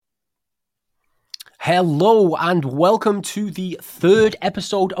Hello and welcome to the third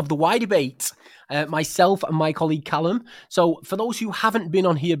episode of the Why Debate. Myself and my colleague Callum. So for those who haven't been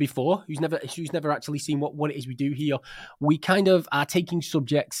on here before, who's never actually seen what it is we do here, we kind of are taking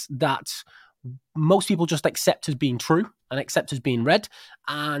subjects that most people just accept as being true and accept as being read.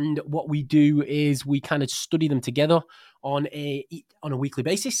 And what we do is we kind of study them together on a weekly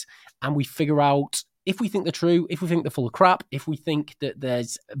basis, and we figure out if we think they're true, if we think they're full of crap, if we think that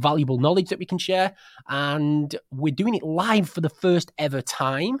there's valuable knowledge that we can share. And we're doing it live for the first ever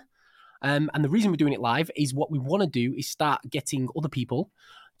time. And the reason we're doing it live is what we want to do is start getting other people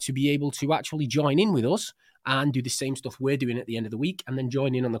to be able to actually join in with us and do the same stuff we're doing at the end of the week and then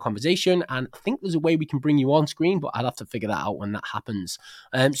join in on the conversation. And I think there's a way we can bring you on screen, but I'll have to figure that out when that happens.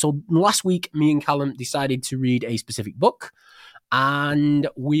 So last week, me and Callum decided to read a specific book, and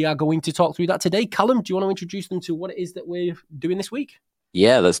we are going to talk through that today. Callum, do you want to introduce them to what it is that we're doing this week?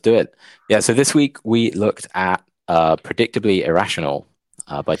 Yeah, let's do it. Yeah, so this week we looked at Predictably Irrational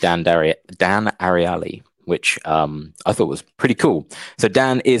by Dan Ariely, which I thought was pretty cool. So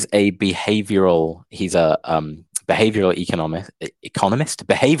Dan is a behavioral economist,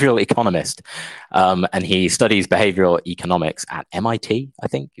 and he studies behavioral economics at MIT. I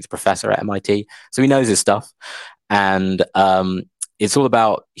think he's a professor at MIT, so he knows his stuff. And it's all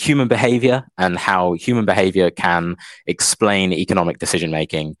about human behavior and how human behavior can explain economic decision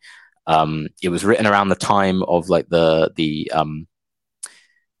making. It was written around the time of like the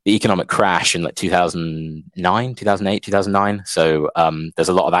economic crash in like 2008, 2009. So there's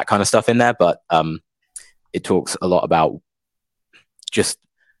a lot of that kind of stuff in there, but it talks a lot about just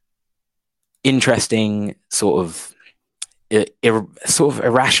interesting sort of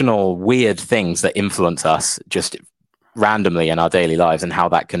irrational, weird things that influence us just randomly in our daily lives, and how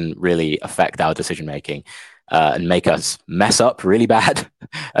that can really affect our decision making and make us mess up really bad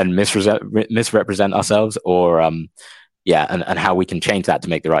and misrepresent ourselves, or and how we can change that to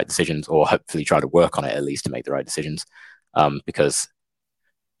make the right decisions, or hopefully try to work on it at least to make the right decisions, because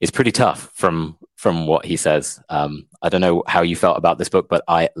it's pretty tough from what he says. I don't know how you felt about this book, but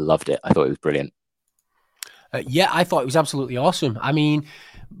I loved it. I thought it was brilliant. Yeah, I thought it was absolutely awesome. I mean,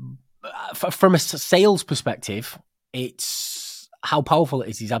 from a sales perspective, it's how powerful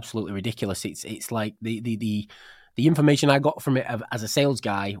it is absolutely ridiculous. It's like the information I got from it as a sales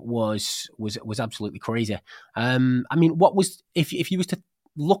guy was absolutely crazy. I mean, what was if you was to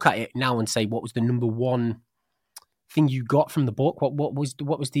look at it now and say what was the number one thing you got from the book? What was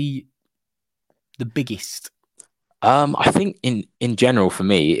the biggest? I think in general for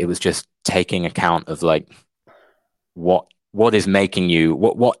me, it was just taking account of like what is making you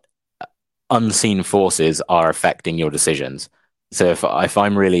what unseen forces are affecting your decisions. So if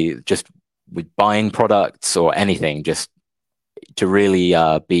I'm really just with buying products or anything, just to really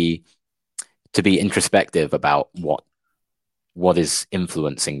be introspective about what is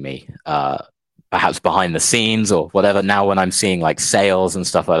influencing me, perhaps behind the scenes or whatever. Now when I'm seeing like sales and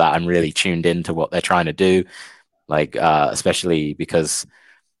stuff like that, I'm really tuned into what they're trying to do, like especially because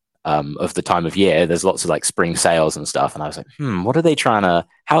of the time of year, there's lots of like spring sales and stuff, and I was like, how are they trying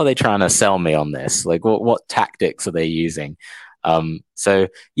to sell me on this? Like what tactics are they using? So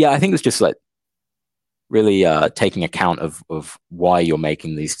yeah, I think it's just like really taking account of why you're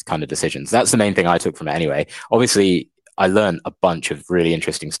making these kind of decisions. That's the main thing I took from it anyway. Obviously I learned a bunch of really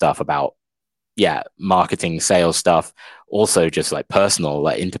interesting stuff about marketing, sales stuff, also just like personal,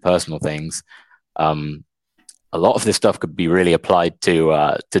 like interpersonal things. A lot of this stuff could be really applied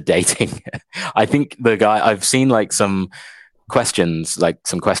to dating. I think the guy, I've seen like some questions like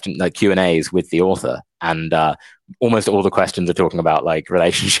Q&As with the author, and almost all the questions are talking about like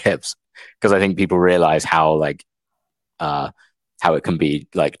relationships, because I think people realize how it can be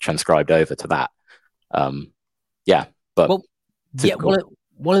like transcribed over to that.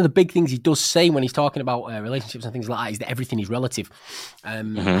 One of the big things he does say when he's talking about relationships and things like that is that everything is relative.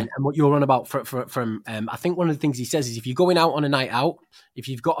 And what you're on about from I think one of the things he says is if you're going out on a night out, if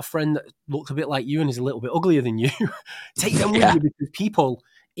you've got a friend that looks a bit like you and is a little bit uglier than you, take them with you, because people,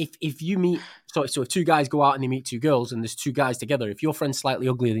 if you meet, so if two guys go out and they meet two girls and there's two guys together, if your friend's slightly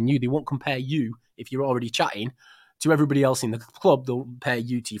uglier than you, they won't compare you, if you're already chatting, to everybody else in the club. They'll compare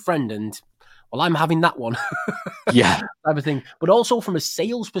you to your friend, and well, I'm having that one. Yeah. Type of thing. But also from a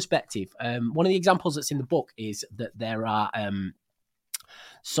sales perspective, one of the examples that's in the book is that there are,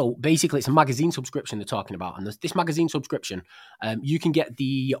 so basically it's a magazine subscription they're talking about. And this magazine subscription, you can get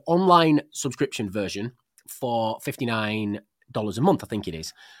the online subscription version for $59 a month, I think it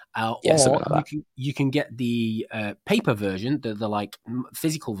is. Yeah, Or something like you can get the paper version, the like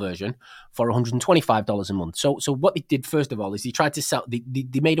physical version, for $125 a month. So what they did first of all is they tried to sell.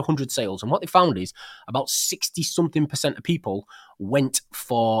 They made 100 sales, and what they found is about 60 something % of people went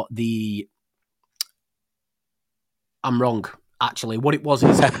for the. I'm wrong. Actually, what it was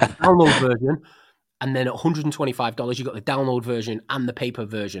is the that. download version, and then at $125, you got the download version and the paper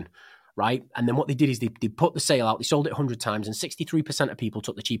version, right? And then what they did is they put the sale out, they sold it 100 times, and 63% of people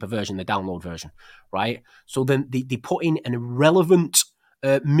took the cheaper version, the download version, right? So then they put in an irrelevant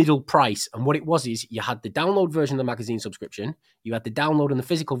middle price. And what it was is you had the download version of the magazine subscription, you had the download and the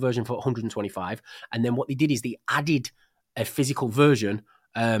physical version for 125, and then what they did is they added a physical version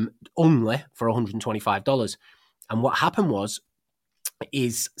only for $125. And what happened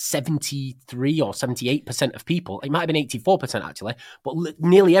is 73 or 78% of people, it might have been 84% actually, but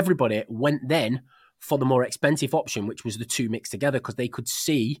nearly everybody went then for the more expensive option, which was the two mixed together, because they could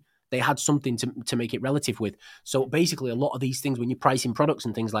see they had something to make it relative with. So basically, a lot of these things, when you're pricing products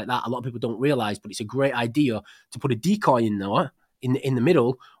and things like that, a lot of people don't realize, but it's a great idea to put a decoy in there in the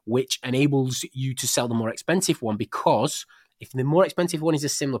middle, which enables you to sell the more expensive one, because if the more expensive one is a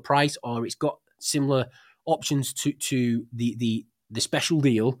similar price or it's got similar options to the special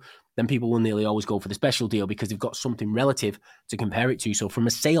deal, then people will nearly always go for the special deal because they've got something relative to compare it to. So from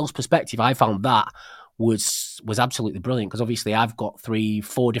a sales perspective, I found that was absolutely brilliant, because obviously I've got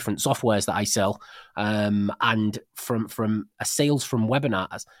 3-4 different softwares that I sell, and from a sales from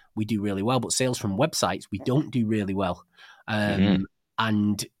webinars we do really well, but sales from websites we don't do really well.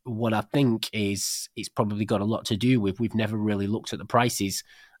 And what I think is it's probably got a lot to do with we've never really looked at the prices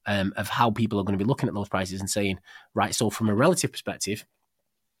of how people are going to be looking at those prices and saying, right, so from a relative perspective,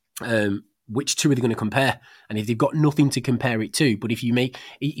 which two are they going to compare? And if they've got nothing to compare it to, but if you make,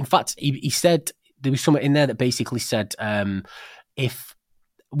 in fact, he said there was something in there that basically said, if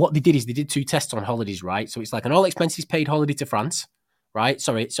what they did is they did 2 tests on holidays, right? So it's like an all expenses paid holiday to France, right?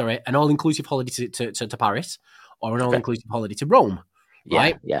 Sorry, an all inclusive holiday to Paris, or an all inclusive holiday to Rome.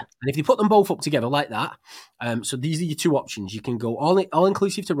 Right? Yeah. And if you put them both up together like that, so these are your 2 options. You can go all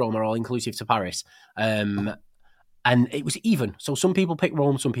inclusive to Rome or all inclusive to Paris. And it was even. So some people pick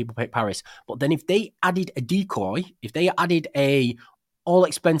Rome, some people pick Paris. But then if they added a decoy, if they added a all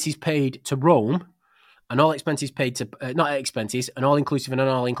expenses paid to Rome, and all expenses paid to, not expenses, an all-inclusive and an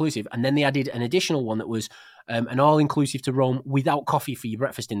all-inclusive. And then they added an additional one that was an all-inclusive to Rome without coffee for your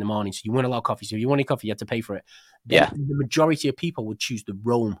breakfast in the morning. So you weren't allowed coffee. So if you wanted coffee, you had to pay for it. Then the majority of people would choose the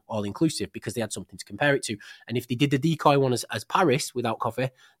Rome all-inclusive because they had something to compare it to. And if they did the decoy one as Paris without coffee,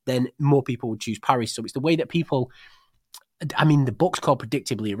 then more people would choose Paris. So it's the way that people, I mean, the book's called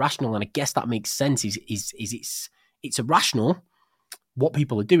Predictably Irrational, and I guess that makes sense. It's irrational what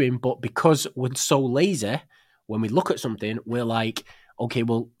people are doing, but because we're so lazy, when we look at something, we're like, okay,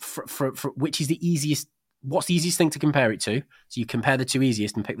 well, for which is the easiest? What's the easiest thing to compare it to? So you compare the 2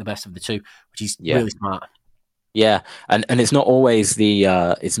 easiest and pick the best of the 2, which is really smart. Yeah, and it's not always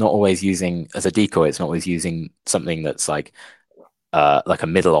it's not always using as a decoy. It's not always using something that's like a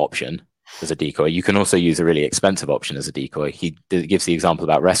middle option as a decoy. You can also use a really expensive option as a decoy. He gives the example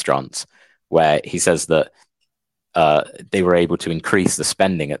about restaurants where he says that they were able to increase the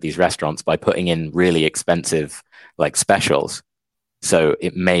spending at these restaurants by putting in really expensive like specials. So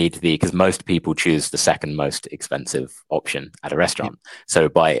it made because most people choose the second most expensive option at a restaurant. Yeah. So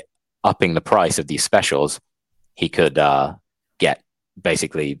by upping the price of these specials, he could get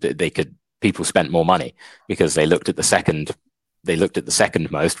basically people spent more money because they looked at the second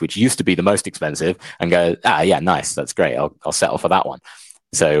most, which used to be the most expensive, and go, yeah, nice, that's great. I'll settle for that one.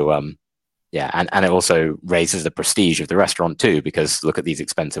 So yeah, and it also raises the prestige of the restaurant too, because look at these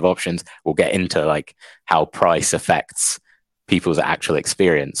expensive options. We'll get into like how price affects people's actual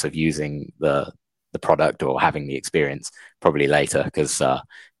experience of using the product or having the experience probably later, because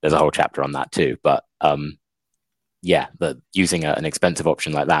there's a whole chapter on that too. But yeah, using an expensive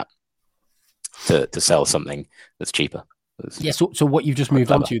option like that to sell something that's cheaper. Yeah, so what you've just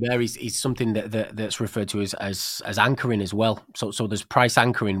moved on to there is something that's referred to as anchoring as well. So there's price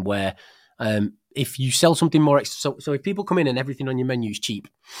anchoring where if you sell something more, so if people come in and everything on your menu is cheap,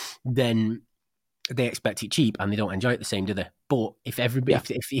 then they expect it cheap and they don't enjoy it the same, do they? But if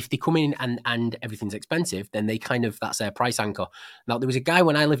if they come in and everything's expensive, then they that's their price anchor. Now there was a guy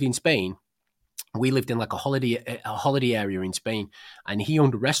when I lived in Spain. We lived in like a holiday area in Spain, and he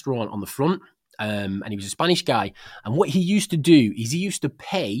owned a restaurant on the front. And he was a Spanish guy. And what he used to do is he used to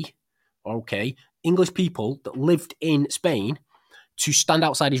pay, English people that lived in Spain to stand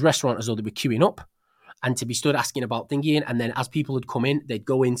outside his restaurant as though they were queuing up. and to be stood asking about thinking. And then as people would come in, they'd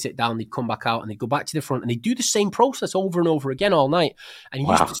go in, sit down, they'd come back out, and they'd go back to the front, and they'd do the same process over and over again all night. And he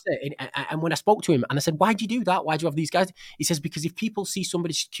used to Wow. say, and when I spoke to him, and I said, why do you do that? Why do you have these guys? He says, because if people see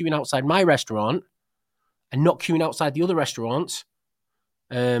somebody queuing outside my restaurant and not queuing outside the other restaurants,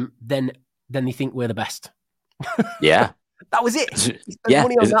 then they think we're the best. Yeah. That was it. He spent Yeah.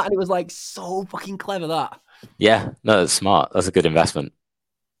 money on that, and it was like so fucking clever. That. Yeah. No, that's smart. That's a good investment.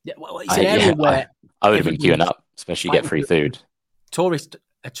 Yeah, well, it's an area where I would have been queuing up, especially get free food. Tourists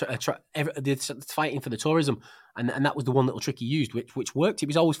they're fighting for the tourism, and that was the one little trick he used, which worked. It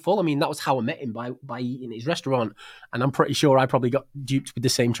was always full. I mean, that was how I met him, by eating at his restaurant, and I'm pretty sure I probably got duped with the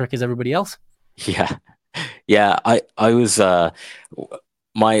same trick as everybody else. Yeah. Yeah. I was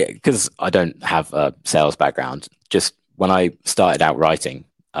because I don't have a sales background. Just when I started out writing,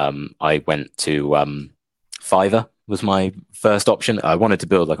 I went to Fiverr was my first option. I wanted to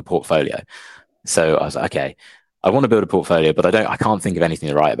build like a portfolio. So I was like, okay, I want to build a portfolio, but I can't think of anything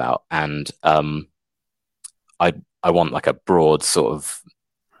to write about. And I want like a broad sort of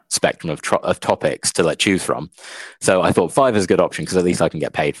spectrum of topics to like choose from. So I thought Fiverr is a good option because at least I can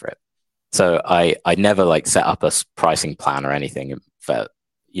get paid for it. So I never like set up a pricing plan or anything for,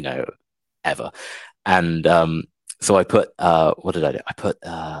 ever. And so I put, what did I do?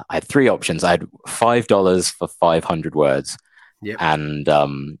 I had 3 options. I had $5 for 500 words. Yep. And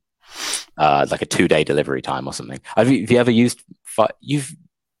like a 2-day delivery time or something. Have you ever used you've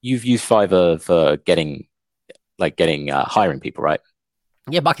used Fiverr for getting hiring people, right?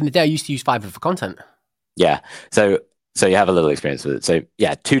 Yeah, back in the day, I used to use Fiverr for content. Yeah. So you have a little experience with it. So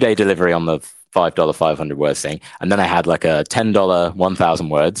yeah, 2-day delivery on the $5 500 words thing, and then I had like a $10 1,000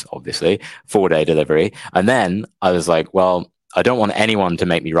 words, obviously 4-day delivery, and then I was like, well, I don't want anyone to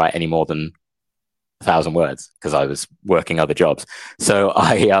make me write any more than 1,000 words because I was working other jobs. So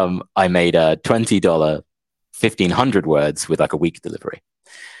I made a $20 1,500 words with like a week delivery,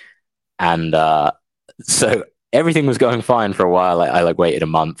 and so everything was going fine for a while. I like waited a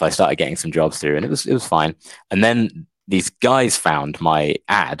month. I started getting some jobs through, and it was fine. And then these guys found my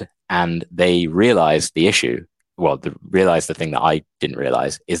ad, and they realized the issue. Well, realized the thing that I didn't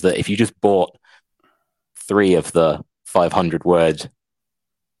realize is that if you just bought 3 of the 500 word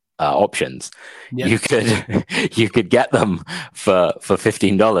options, Yep. you could get them for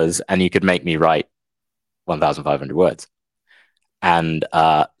 $15, and you could make me write 1,500 words. And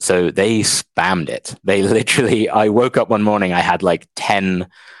so they spammed it. They literally, I woke up one morning, I had like 10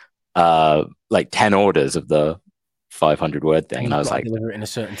 orders of the 500 word thing, and I was like, deliver it in a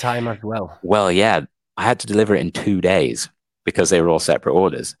certain time as well. Well, yeah, I had to deliver it in 2 days because they were all separate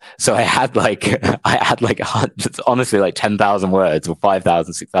orders. So I had like honestly like 10,000 words or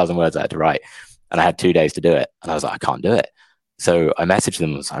 5,000, 6,000 words I had to write, and I had 2 days to do it. And I was like, I can't do it. So I messaged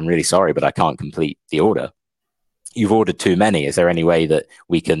them, I'm really sorry, but I can't complete the order. You've ordered too many. Is there any way that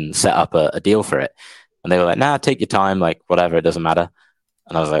we can set up a deal for it? And they were like, nah, take your time, like whatever, it doesn't matter.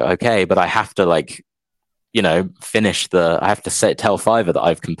 And I was like, okay, but I have to like, I have to tell Fiverr that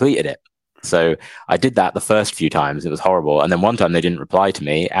I've completed it. So I did that the first few times. It was horrible. And then one time they didn't reply to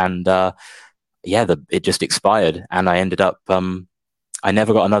me, and it just expired. And I ended up, I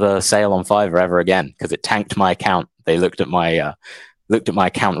never got another sale on Fiverr ever again because it tanked my account. They looked at my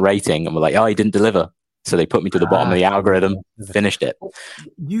account rating and were like, oh, he didn't deliver. So they put me to the bottom of the algorithm, finished it.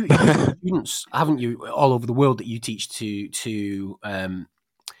 You students, haven't you, all over the world that you teach to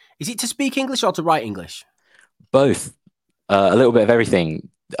is it to speak English or to write English? Both. A little bit of everything.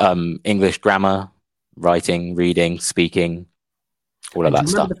 English grammar, writing, reading, speaking, all of that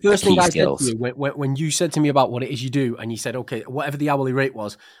stuff. The first thing I said to you when you said to me about what it is you do, and you said, okay, whatever the hourly rate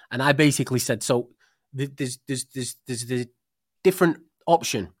was, and I basically said, so there's the different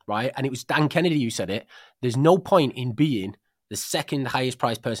option, right? And it was Dan Kennedy who said it. There's no point in being the second highest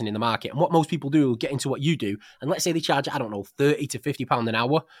priced person in the market. And what most people do, get into what you do, and let's say they charge, I don't know, £30 to £50 an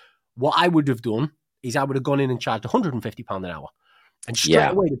hour. What I would have done is I would have gone in and charged £150 an hour. And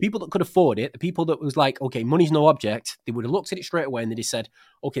straight away, the people that could afford it, the people that was like, okay, money's no object, they would have looked at it straight away and they just said,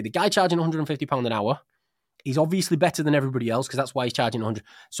 okay, the guy charging £150 an hour, he's obviously better than everybody else because that's why he's charging 100.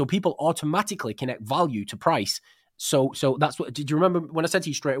 So people automatically connect value to price. So that's what, did you remember when I said to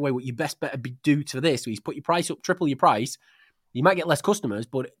you straight away what you best better do to this? So he's put your price up, triple your price. You might get less customers,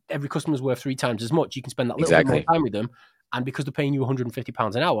 but every customer's worth 3 times as much. You can spend that little bit more time with them. And because they're paying you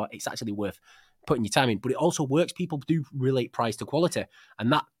 £150 an hour, it's actually worth putting your time in. But it also works. People do relate price to quality.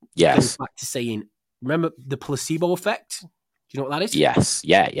 And that goes back to saying, remember the placebo effect? Do you know what that is? Yes.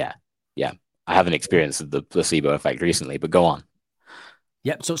 Yeah. I haven't experienced the placebo effect recently, but go on.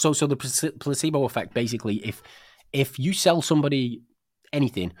 Yep. So the placebo effect, basically, if you sell somebody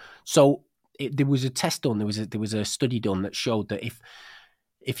anything, so there was a test done. There was a study done that showed that if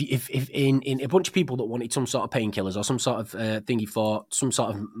in a bunch of people that wanted some sort of painkillers or some sort of thingy for some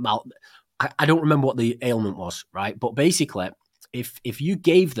sort of I don't remember what the ailment was, right? But basically, if you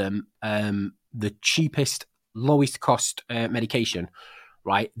gave them the cheapest, lowest cost medication,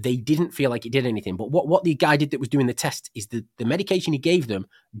 right, they didn't feel like it did anything. But what the guy did that was doing the test is the medication he gave them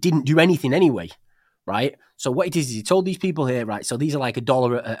didn't do anything anyway, right? So what it is he told these people here, right, so these are like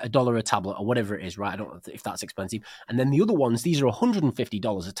 $1 a tablet or whatever it is, right? I don't know if that's expensive. And then the other ones, these are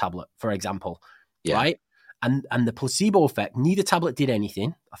 $150 a tablet, for example, right? And the placebo effect, neither tablet did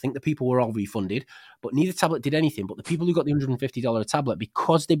anything. I think the people were all refunded, but neither tablet did anything. But the people who got the $150 tablet,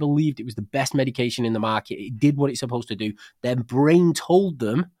 because they believed it was the best medication in the market, it did what it's supposed to do, their brain told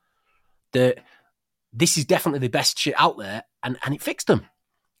them that this is definitely the best shit out there, and it fixed them.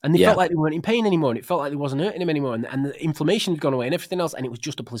 And they felt like they weren't in pain anymore, and it felt like it wasn't hurting them anymore, and the inflammation had gone away and everything else, and it was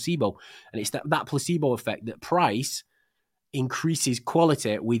just a placebo. And it's that placebo effect that price increases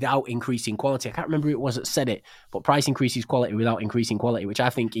quality without increasing quality. I can't remember who it was that said it, but price increases quality without increasing quality, which I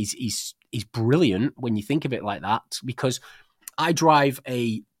think is brilliant when you think of it like that. Because I drive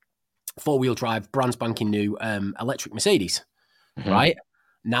a 4-wheel drive, brand spanking new electric Mercedes, right?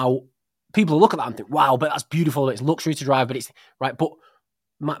 Now, people look at that and think, wow, but that's beautiful. It's luxury to drive, but it's right. But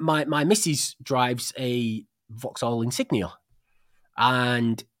my missus drives a Vauxhall Insignia,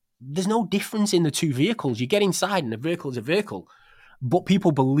 and there's no difference in the two vehicles. You get inside and the vehicle is a vehicle, but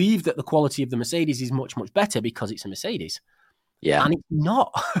people believe that the quality of the Mercedes is much, much better because it's a Mercedes. Yeah. And it's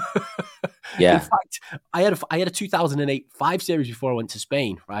not. Yeah. In fact, I had a 2008 5 Series before I went to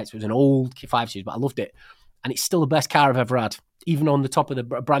Spain, right? So it was an old 5 Series, but I loved it. And it's still the best car I've ever had, even on the top of the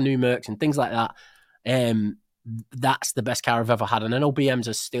brand new Mercs and things like that. That's the best car I've ever had. And I know BMs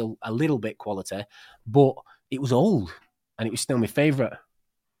are still a little bit quality, but it was old and it was still my favourite.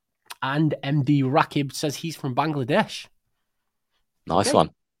 And MD Rakib says he's from Bangladesh. Nice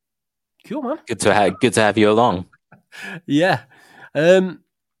one. Cool, man. Good to have you along. Yeah.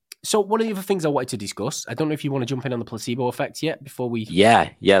 So one of the other things I wanted to discuss, I don't know if you want to jump in on the placebo effect yet before we... Yeah.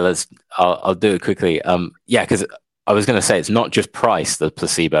 I'll do it quickly. Because I was going to say it's not just price, the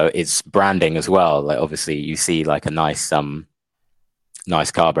placebo, it's branding as well. Like obviously you see like a nice car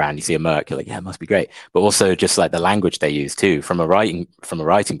brand, you see a Merc, you're like, yeah, it must be great. But also just like the language they use too, from a writing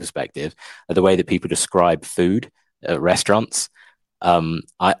perspective, the way that people describe food at restaurants.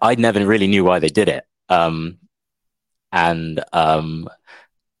 I never really knew why they did it.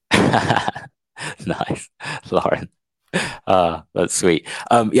 Nice, Lauren. That's sweet.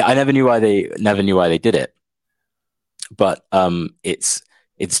 I never knew why they did it. But it's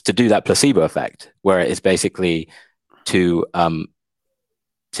to do that placebo effect, where it's basically to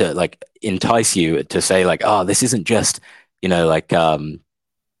like entice you to say like, oh, this isn't just, like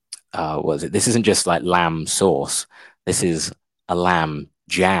what is it? This isn't just like lamb sauce. This is a lamb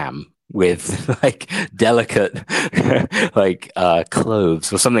jam with like delicate like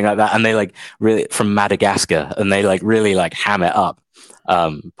cloves or something like that, and they like really from Madagascar, and they like really like ham it up.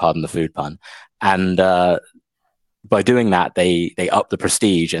 Pardon the food pun. And by doing that, they up the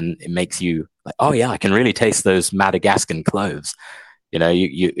prestige, and it makes you like, oh yeah, I can really taste those Madagascan cloves.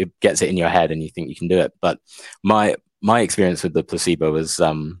 It gets it in your head, and you think you can do it. But my experience with the placebo was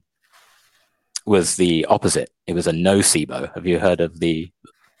the opposite. It was a nocebo. Have you heard of the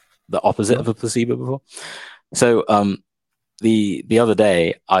opposite of a placebo before? So the other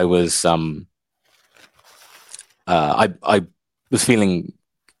day I was I was feeling,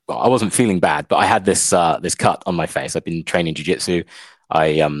 well, I wasn't feeling bad, but I had this cut on my face. I've been training jiu-jitsu.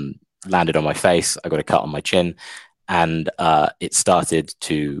 I landed on my face. I got a cut on my chin, and it started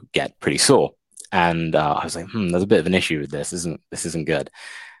to get pretty sore. And I was like, there's a bit of an issue with this. This isn't good.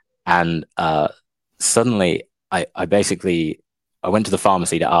 And suddenly I went to the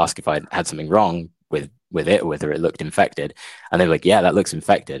pharmacy to ask if I had something wrong with it, or whether it looked infected. And they were like, yeah, that looks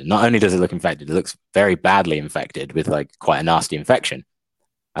infected. Not only does it look infected, it looks very badly infected with like quite a nasty infection.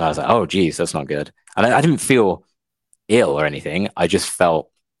 And I was like, oh, geez, that's not good. And I didn't feel ill or anything. I just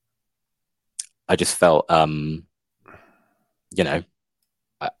felt, I just felt like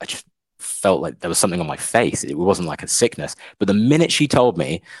there was something on my face. It wasn't like a sickness. But the minute she told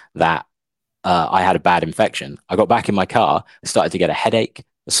me that I had a bad infection, I got back in my car, I started to get a headache,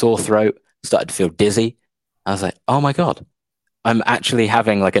 a sore throat, started to feel dizzy. I was like, oh my God, I'm actually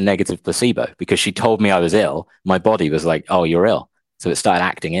having like a negative placebo, because she told me I was ill. My body was like, oh, you're ill. So it started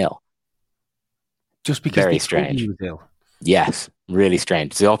acting ill. Just because very they strange. told you you was ill. Yes, really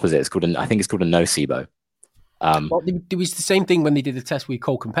strange. It's the opposite. I think it's called a nocebo. Well, it was the same thing when they did the test with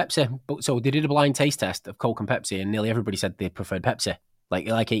Coke and Pepsi. So they did a blind taste test of Coke and Pepsi, and nearly everybody said they preferred Pepsi. like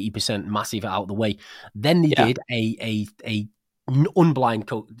 80% massive out of the way. Then they Yeah. did a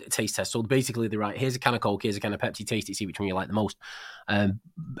unblind taste test. So basically, they're right. Here's a can of Coke. Here's a can of Pepsi. Taste it. See which one you like the most.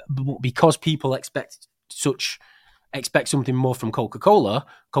 Because people expect something more from Coca-Cola.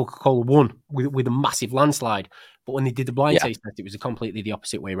 Coca-Cola won with a massive landslide. But when they did the blind taste test, it was completely the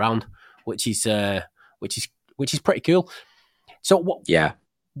opposite way around, which is pretty cool. So what? Yeah.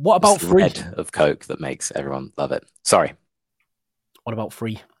 What about it's the free? red of Coke that makes everyone love it. Sorry. What about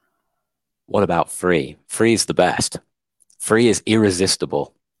free? What about free? Free is the best. Free is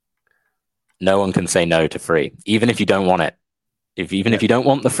irresistible. No one can say no to free, even if you don't want it. If you don't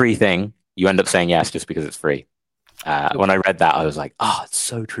want the free thing, you end up saying yes just because it's free. When I read that, I was like, "Oh, it's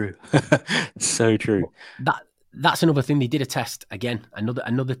so true, it's so true." That's another thing. They did a test again.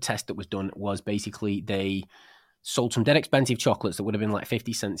 Another test that was done was basically they sold some dead expensive chocolates that would have been like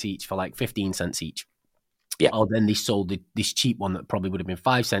 50 cents each for like 15 cents each. Yeah. Or then they sold this cheap one that probably would have been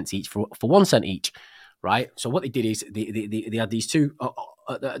 5 cents each for 1 cent each. Right. So what they did is they had these two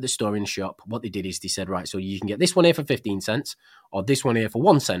at the store in the shop. What they did is they said, right, so you can get this one here for 15 cents or this one here for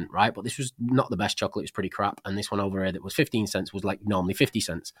 1 cent. Right. But this was not the best chocolate. It was pretty crap. And this one over here that was 15 cents was like normally 50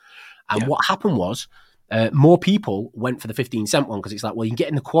 cents. And what happened was more people went for the 15-cent one because it's like, well, you're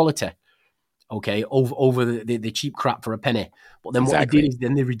getting the quality. Okay, over the cheap crap for a penny. But then what they did is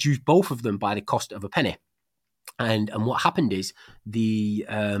then they reduced both of them by the cost of a penny. And what happened is the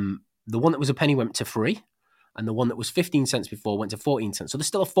one that was a penny went to free, and the one that was 15 cents before went to 14 cents. So there's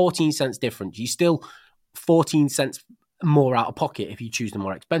still a 14 cents difference. You still 14 cents more out of pocket if you choose the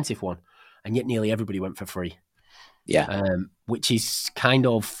more expensive one. And yet nearly everybody went for free. Yeah. Which is kind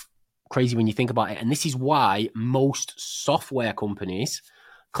of crazy when you think about it. And this is why most software companies,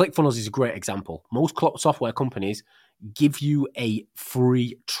 ClickFunnels is a great example. Most software companies give you a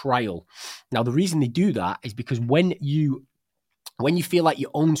free trial. Now, the reason they do that is because when you feel like you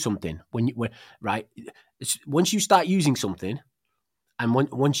own something, once you start using something, and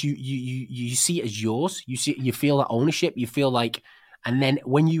once you see it as yours, you feel that ownership. You feel like, and then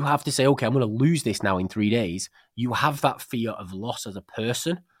when you have to say, okay, I'm going to lose this now in 3 days, you have that fear of loss as a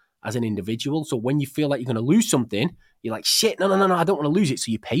person, as an individual. So when you feel like you're going to lose something, you're like, shit, no, I don't want to lose it.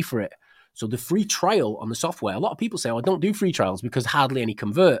 So you pay for it. So the free trial on the software, a lot of people say, oh, I don't do free trials because hardly any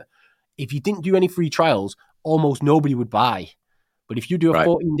convert. If you didn't do any free trials, almost nobody would buy. But if you do a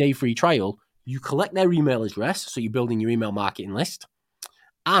 14-day free trial, you collect their email address. So you're building your email marketing list.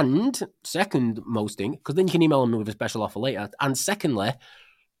 And second most thing, because then you can email them with a special offer later. And secondly,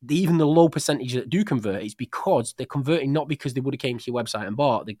 even the low percentage that do convert is because they're converting not because they would have came to your website and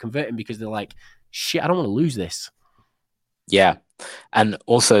bought. They're converting because they're like, shit, I don't want to lose this. Yeah. And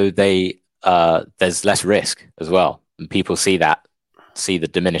also there's less risk as well. And people see the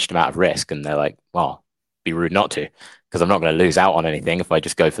diminished amount of risk and they're like, well, be rude not to, because I'm not going to lose out on anything. If I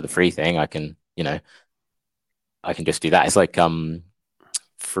just go for the free thing, I can just do that. It's like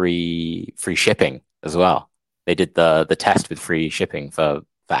free shipping as well. They did the test with free shipping for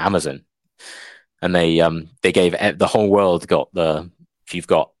Amazon, and they gave the whole world got if you've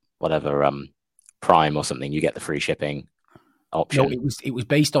got whatever Prime or something, you get the free shipping option. No, it was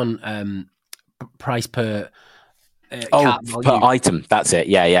based on price per per item. That's it.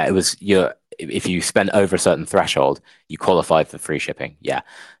 Yeah. It was if you spent over a certain threshold, you qualified for free shipping. Yeah.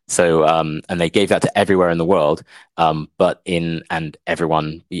 So and they gave that to everywhere in the world, and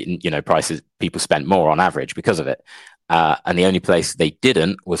everyone, prices, people spent more on average because of it. And the only place they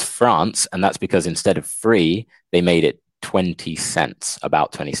didn't was France, and that's because instead of free, they made it 20 cents,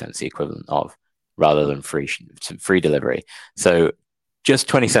 about 20 cents the equivalent of, rather than free delivery. So just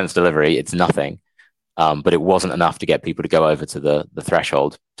 20 cents delivery, it's nothing. But it wasn't enough to get people to go over to the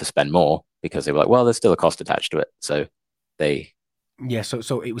threshold to spend more, because they were like, well, there's still a cost attached to it. So they... Yeah,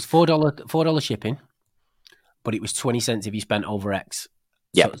 so it was $4 shipping, but it was 20 cents if you spent over X.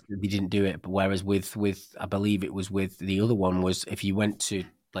 Yeah. So they didn't do it. But whereas with I believe it was with the other one was if you went to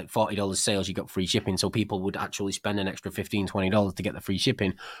like $40 sales, you got free shipping. So people would actually spend an extra $15, $20 to get the free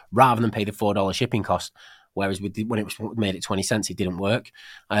shipping rather than pay the $4 shipping cost. Whereas when it was made at 20 cents, it didn't work.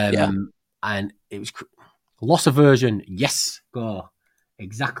 And it was loss aversion. Yes, go.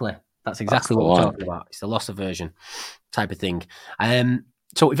 Exactly. That's exactly what we're talking about. It's the loss aversion type of thing.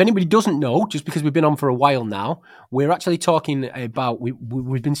 So if anybody doesn't know, just because we've been on for a while now, we're actually talking about,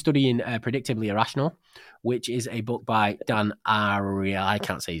 we've been studying Predictably Irrational, which is a book by Dan Ariely. I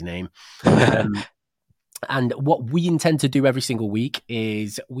can't say his name. And what we intend to do every single week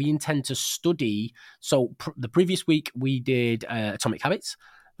is we intend to study. So the previous week we did Atomic Habits.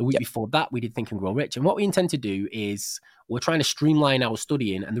 The week before that, we did Think and Grow Rich. And what we intend to do is we're trying to streamline our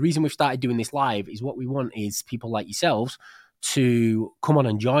studying. And the reason we've started doing this live is what we want is people like yourselves to come on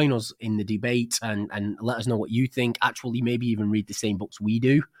and join us in the debate and let us know what you think. Actually, maybe even read the same books we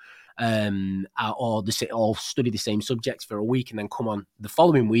do, or study the same subjects for a week and then come on the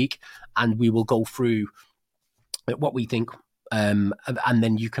following week and we will go through what we think. And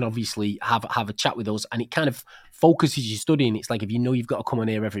then you can obviously have a chat with us, and it kind of focuses your studying. It's like if you know you've got to come on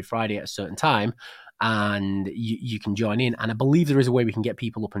here every Friday at a certain time, and you can join in. And I believe there is a way we can get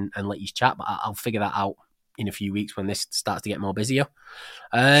people up and let you chat, but I'll figure that out in a few weeks when this starts to get more busier.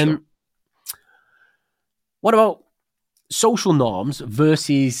 Sure. What about social norms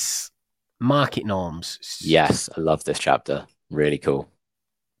versus market norms? Yes, I love this chapter. Really cool.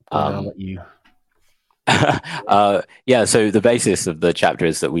 I'll let you. Yeah, so the basis of the chapter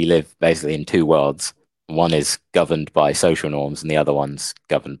is that we live basically in two worlds. One is governed by social norms, and the other one's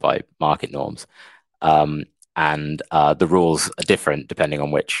governed by market norms. And the rules are different depending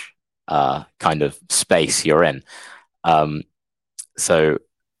on which kind of space you're in. So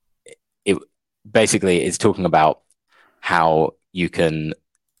it basically is talking about how you can,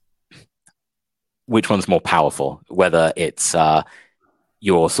 which one's more powerful, whether it's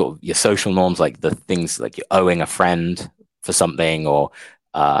your sort of your social norms, like the things like you're owing a friend for something, or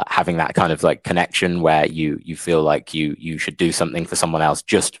having that kind of like connection where you feel like you should do something for someone else,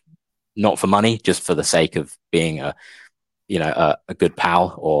 just not for money, just for the sake of being a good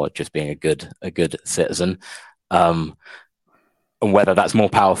pal, or just being a good citizen, and whether that's more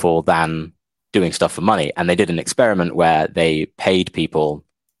powerful than doing stuff for money. And they did an experiment where they paid people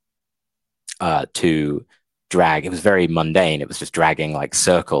to drag. It was very mundane. It was just dragging like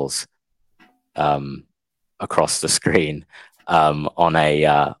circles across the screen on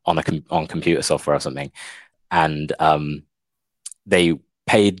computer software or something, and they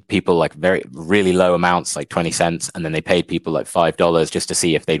paid people like very really low amounts, like 20 cents, and then they paid people like $5 just to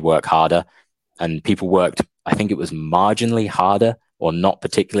see if they'd work harder. And people worked, I think it was marginally harder, or not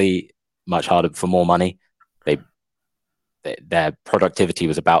particularly much harder, for more money. Their productivity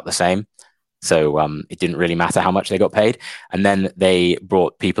was about the same. So it didn't really matter how much they got paid. And then they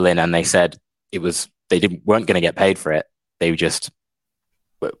brought people in and they said weren't going to get paid for it. They were just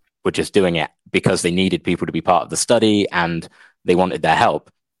doing it because they needed people to be part of the study and they wanted their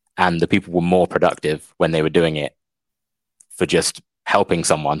help. And the people were more productive when they were doing it for just helping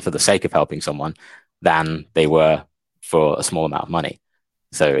someone, for the sake of helping someone, than they were for a small amount of money.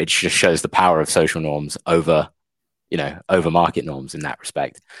 So it just shows the power of social norms over market norms in that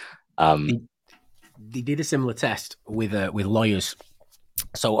respect. They did a similar test with lawyers.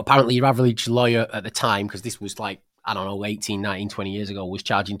 So apparently your average lawyer at the time, because this was like, I don't know, 18, 19, 20 years ago, was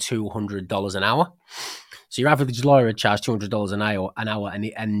charging $200 an hour. So your average lawyer had charged $200 an hour,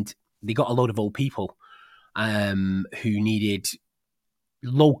 and they got a load of old people who needed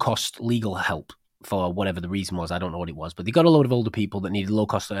low-cost legal help for whatever the reason was. I don't know what it was, but they got a load of older people that needed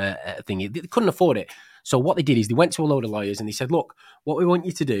low-cost thing. They couldn't afford it. So what they did is they went to a load of lawyers and they said, look, what we want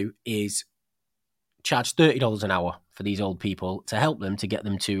you to do is charge $30 an hour for these old people to help them, to get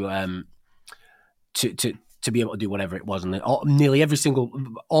them to be able to do whatever it was. And nearly every single,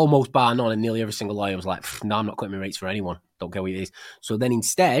 almost bar none, and nearly every single lawyer was like, no, I'm not cutting my rates for anyone. Don't care what it is. So then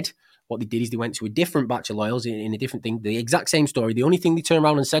instead, what they did is they went to a different batch of lawyers in a different thing, the exact same story. The only thing they turned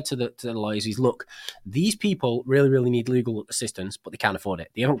around and said to the lawyers is, look, these people really, really need legal assistance, but they can't afford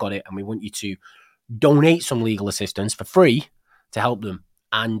it. They haven't got it. And we want you to donate some legal assistance for free to help them.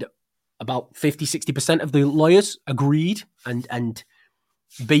 And about 50-60% of the lawyers agreed and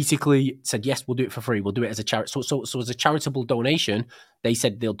basically said, yes, we'll do it for free. We'll do it as a charity. So as a charitable donation, they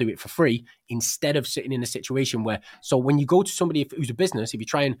said they'll do it for free, instead of sitting in a situation where, so when you go to somebody who's a business, if you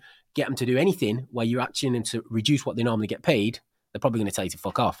try and get them to do anything where you're asking them to reduce what they normally get paid, they're probably going to tell you to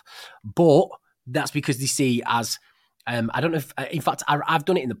fuck off. But that's because they see as, I don't know if, in fact, I've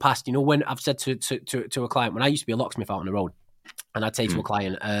done it in the past. You know, when I've said to a client, when I used to be a locksmith out on the road, and I'd say to a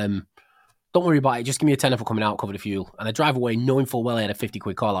client, don't worry about it, just give me a tenner for coming out, cover the fuel. And I drive away knowing full well I had a 50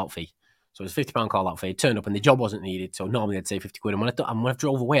 quid call out fee. So it was a £50 call out fee. It turned up and the job wasn't needed. So normally I'd say 50 quid. And when I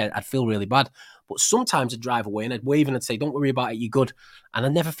drove away, I'd feel really bad. But sometimes I'd drive away and I'd wave and I'd say, don't worry about it, you're good. And I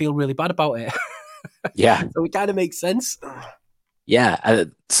never feel really bad about it. Yeah. So it kind of makes sense. Yeah.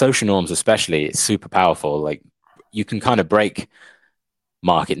 Social norms, especially, it's super powerful. Like, you can kind of break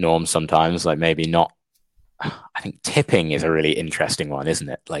market norms sometimes, like maybe not. I think tipping is a really interesting one, isn't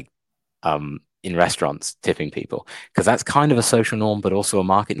it? Like, in restaurants, tipping people, because that's kind of a social norm, but also a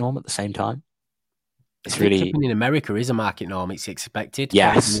market norm at the same time. It's really, tipping in America is a market norm. It's expected.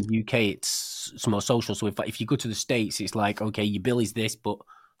 yes. In the UK, it's more social. So if you go to the States, it's like, okay, your bill is this, but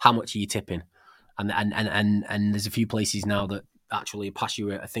how much are you tipping? And there's a few places now that actually pass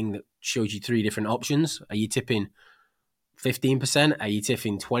you a thing that shows you 3 different options. Are you tipping 15%? Are you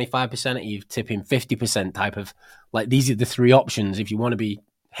tipping 25%? Are you tipping 50% type of, like, these are the three options. If you want to be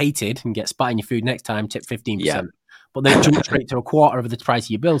hated and get spat in your food next time, tip 15%. Yeah. But they jump straight to a quarter of the price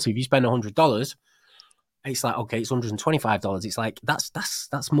of your bill. So if you spend $100, it's like, okay, it's $125. It's like,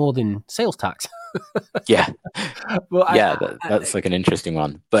 that's more than sales tax. Yeah. But That's like an interesting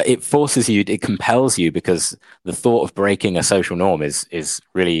one. But it forces you, it compels you, because the thought of breaking a social norm is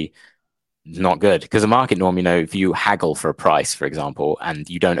really not good. Because a market norm, you know, if you haggle for a price, for example, and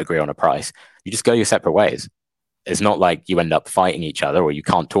you don't agree on a price, you just go your separate ways. It's not like you end up fighting each other, or you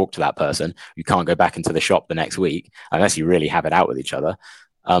can't talk to that person. You can't go back into the shop the next week unless you really have it out with each other.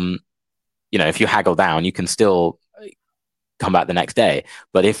 You know, if you haggle down, you can still come back the next day.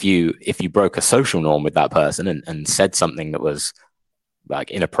 But if you broke a social norm with that person and said something that was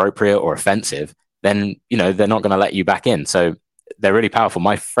like inappropriate or offensive, then, you know, they're not going to let you back in. So they're really powerful.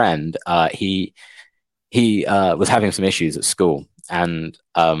 My friend, he was having some issues at school, and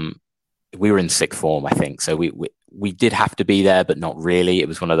we were in sixth form, I think. So we did have to be there, but not really. It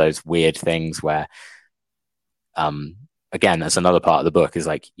was one of those weird things where, again, that's another part of the book, is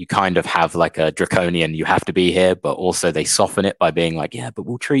like, you kind of have like a draconian, you have to be here, but also they soften it by being like, yeah, but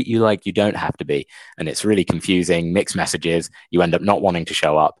we'll treat you like you don't have to be. And it's really confusing, mixed messages. You end up not wanting to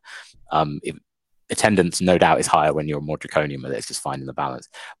show up. Attendance, no doubt, is higher when you're more draconian with it. It's just finding the balance.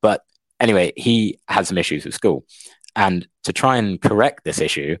 But anyway, he had some issues with school. And to try and correct this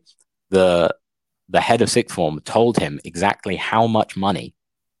issue, the head of sixth form told him exactly how much money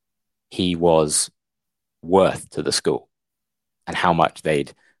he was worth to the school, and how much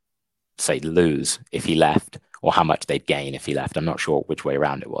they'd, say, lose if he left, or how much they'd gain if he left. I'm not sure which way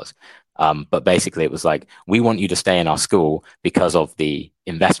around it was. But basically it was like, we want you to stay in our school because of the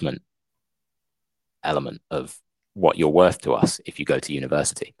investment element of what you're worth to us if you go to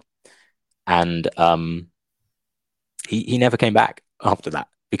university. And he never came back after that,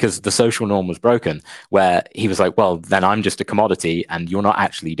 because the social norm was broken, where he was like, well, then I'm just a commodity, and you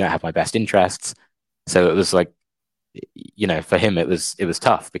don't have my best interests. So it was like, you know, for him, it was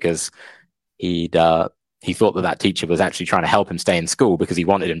tough, because he thought that teacher was actually trying to help him stay in school because he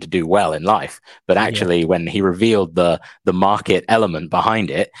wanted him to do well in life. But actually, when he revealed the market element behind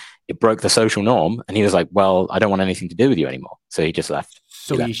it, it broke the social norm, and he was like, well, I don't want anything to do with you anymore. So he just left.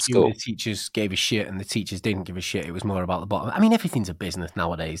 So you assume the teachers gave a shit and the teachers didn't give a shit. It was more about the bottom. I mean, everything's a business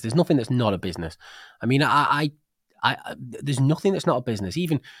nowadays. There's nothing that's not a business. I mean, I there's nothing that's not a business.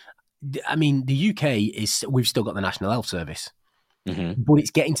 Even, I mean, the UK we've still got the National Health Service, but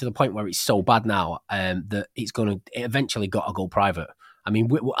it's getting to the point where it's so bad now that it eventually got to go private. I mean,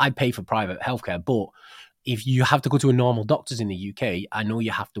 I pay for private healthcare, but if you have to go to a normal doctor's in the UK, I know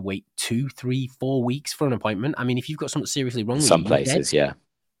you have to wait 2, 3, 4 weeks for an appointment. I mean, if you've got something seriously wrong with you, some places, yeah,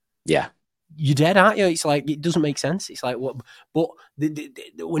 you're dead, aren't you? It's like, it doesn't make sense. It's like, what? But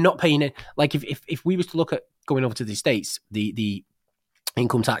we're not paying it. Like, if we was to look at going over to the States, the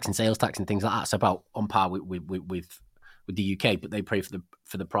income tax and sales tax and things like that's about on par with the UK, but they pay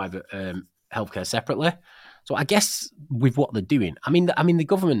for the private healthcare separately. So I guess with what they're doing, I mean, the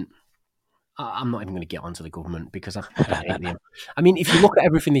government. I'm not even going to get onto the government because I hate them. I mean, if you look at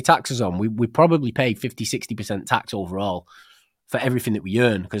everything they tax us on, we probably pay 50-60% tax overall for everything that we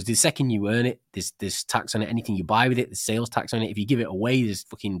earn, because the second you earn it, there's tax on it. Anything you buy with it, there's sales tax on it. If you give it away, there's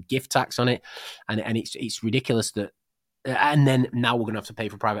fucking gift tax on it, and it's ridiculous that. And then now we're going to have to pay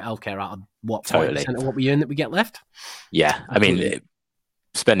for private healthcare out of what, 40% of what we earn that we get left. Yeah, I mean,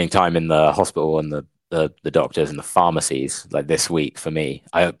 spending time in the hospital and the doctors and the pharmacies, like this week for me,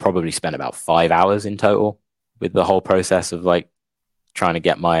 I probably spent about 5 hours in total with the whole process of like trying to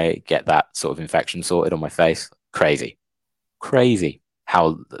get that sort of infection sorted on my face. Crazy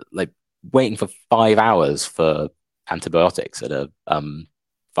how, like, waiting for 5 hours for antibiotics at a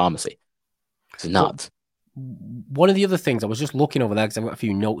pharmacy. It's nuts. One of the other things, I was just looking over there because I've got a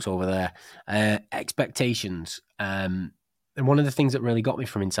few notes over there, expectations. And one of the things that really got me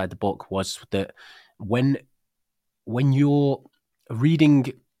from inside the book was that when you're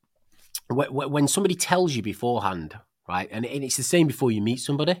reading, when somebody tells you beforehand, right, and it's the same before you meet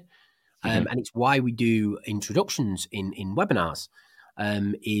somebody, and it's why we do introductions in webinars,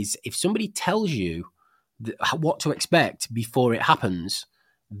 is if somebody tells you what to expect before it happens,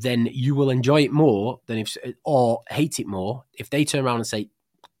 then you will enjoy it more or hate it more if they turn around and say,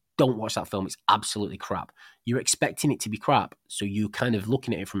 don't watch that film, it's absolutely crap. You're expecting it to be crap, so you're kind of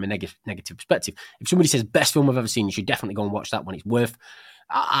looking at it from a negative perspective. If somebody says, best film I've ever seen, you should definitely go and watch that one, it's worth,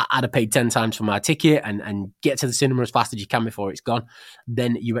 I'd have paid 10 times for my ticket and get to the cinema as fast as you can before it's gone,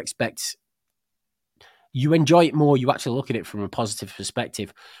 then you expect you enjoy it more. You actually look at it from a positive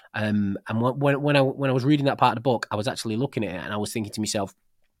perspective. And when I was reading that part of the book, I was actually looking at it and I was thinking to myself,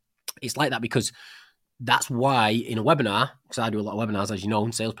 it's like that because that's why in a webinar, because I do a lot of webinars, as you know,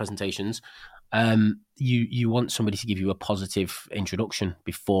 in sales presentations, you want somebody to give you a positive introduction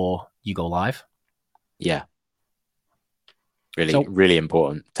before you go live. Yeah. Really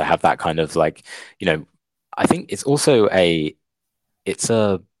important to have that kind of like, I think it's also it's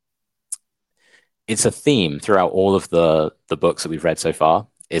a theme throughout all of the books that we've read so far,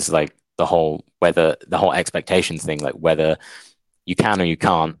 is like the whole expectations thing, like whether you can or you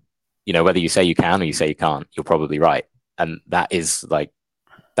can't, whether you say you can or you say you can't, you're probably right. And that is like,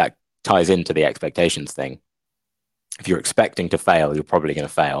 that ties into the expectations thing. If you're expecting to fail, you're probably going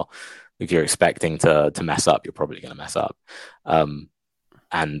to fail. If you're expecting to mess up, you're probably going to mess up.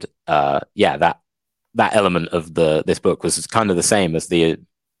 That element of this book was kind of the same as the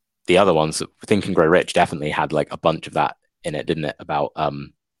other ones. Think and Grow Rich definitely had like a bunch of that in it, didn't it? About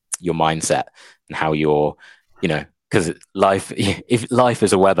your mindset and how you're, because if life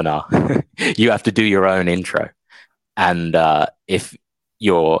is a webinar, you have to do your own intro. And if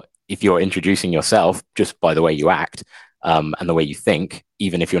you're introducing yourself just by the way you act and the way you think,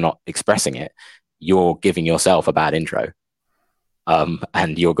 even if you're not expressing it, you're giving yourself a bad intro,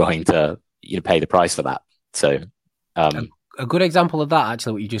 and you're going to pay the price for that. So a good example of that,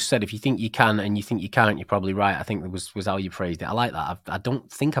 actually, what you just said, if you think you can and you think you can't, you're probably right. I think that was how you phrased it. I like that. I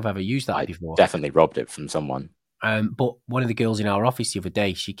don't think I've ever used that before. Definitely robbed it from someone. But one of the girls in our office the other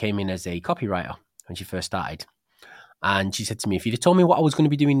day, she came in as a copywriter when she first started. And she said to me, if you'd have told me what I was going to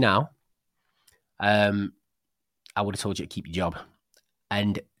be doing now, I would have told you to keep your job.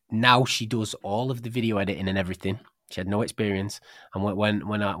 And now she does all of the video editing and everything. She had no experience. And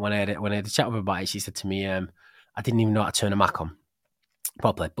when I had a chat with her about it, she said to me, I didn't even know how to turn a Mac on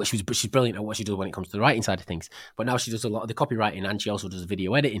properly. But she's brilliant at what she does when it comes to the writing side of things. But now she does a lot of the copywriting and she also does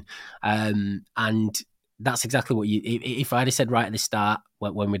video editing. And that's exactly what if I'd have said right at the start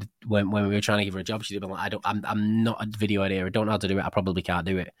when we were trying to give her a job, she'd have been like, I'm not a video editor. I don't know how to do it. I probably can't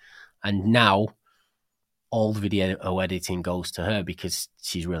do it. And now all the video editing goes to her because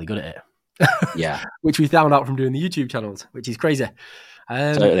she's really good at it. Yeah. Which we found out from doing the YouTube channels, which is crazy.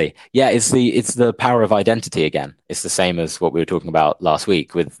 Totally. Yeah, it's the power of identity again. It's the same as what we were talking about last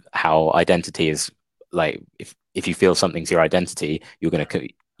week with how identity is like, if you feel something's your identity, you're going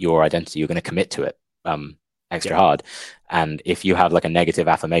to commit to it extra hard. And if you have like a negative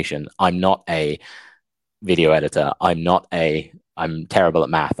affirmation, I'm not a video editor, I'm terrible at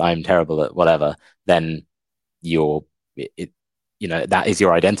math, I'm terrible at whatever, then that is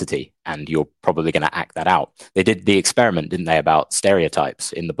your identity and you're probably going to act that out. They did the experiment, didn't they, about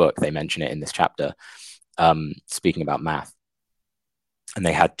stereotypes in the book. They mention it in this chapter, speaking about math. And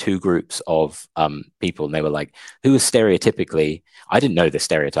they had two groups of people, and they were like, who is stereotypically, I didn't know this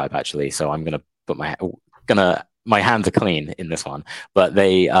stereotype actually, so I'm going to put my hands are clean in this one. But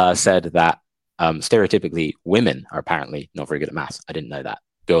they said that stereotypically women are apparently not very good at maths. I didn't know that.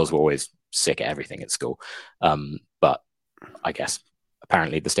 Girls were always sick at everything at school. But I guess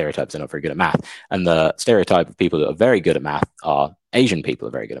apparently the stereotypes are not very good at math. And the stereotype of people that are very good at math are Asian people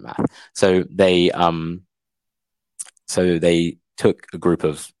are very good at math. So they took a group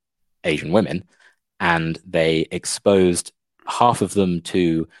of Asian women and they exposed half of them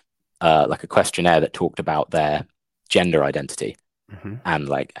to like a questionnaire that talked about their gender identity, and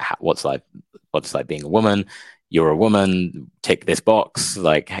like what's like being a woman. You're a woman, tick this box,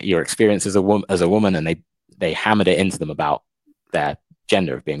 like your experience as a woman, and they hammered it into them about their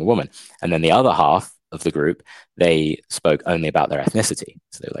gender of being a woman. And then the other half of the group, they spoke only about their ethnicity.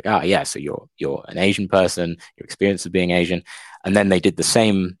 So they were like, so you're an Asian person, your experience of being Asian. And then they did the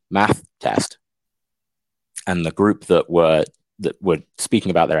same math test. And the group that were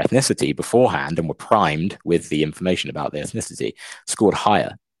speaking about their ethnicity beforehand and were primed with the information about their ethnicity scored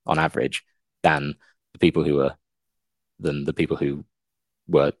higher on average than the people who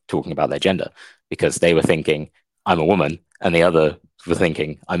were talking about their gender, because they were thinking, I'm a woman, and the other were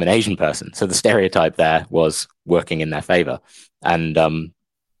thinking, I'm an Asian person. So the stereotype there was working in their favor and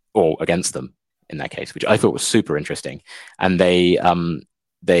or against them in that case, which I thought was super interesting. And they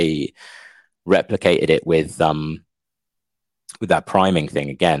replicated it with that priming thing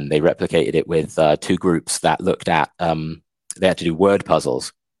again. They replicated it with two groups that looked at they had to do word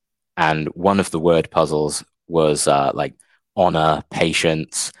puzzles, and one of the word puzzles was like honor,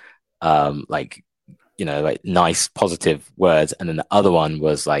 patience, like nice positive words, and then the other one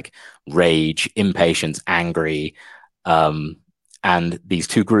was like rage, impatience, angry. And these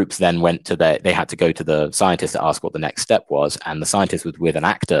two groups then went to they had to go to the scientist to ask what the next step was, and the scientist was with an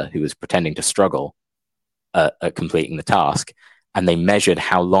actor who was pretending to struggle at completing the task, and they measured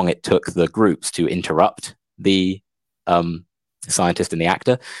how long it took the groups to interrupt the scientist and the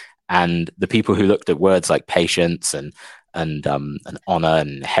actor. And the people who looked at words like patience and honor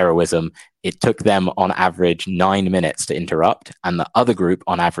and heroism, it took them on average 9 minutes to interrupt, and the other group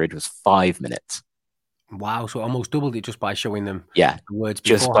on average was 5 minutes. Wow, so almost doubled it just by showing them the words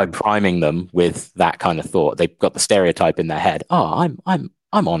just beforehand. by priming them with that kind of thought. They've got the stereotype in their head. Oh, I'm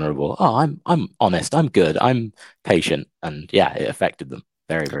honorable. Oh, I'm honest. I'm good. I'm patient. And yeah, it affected them.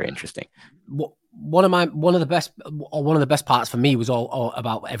 Very, very interesting. One of the best parts for me was all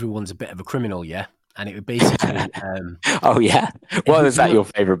about everyone's a bit of a criminal, yeah. And it would basically oh yeah, what was that your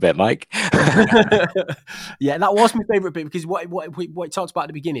favorite bit, Mike? Yeah, that was my favorite bit, because what it talks about at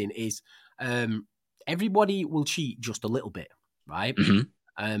the beginning is everybody will cheat just a little bit, right? Mm-hmm.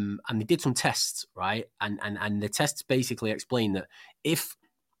 And they did some tests, right? And the tests basically explain that if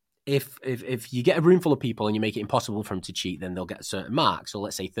you get a room full of people and you make it impossible for them to cheat, then they'll get a certain mark. So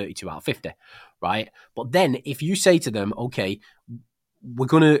let's say 32 out of 50, right? But then if you say to them, okay, we're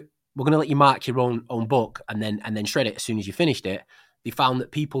gonna let you mark your own book and then shred it as soon as you finished it, they found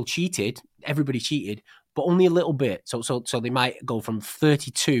that people cheated, everybody cheated, but only a little bit. So they might go from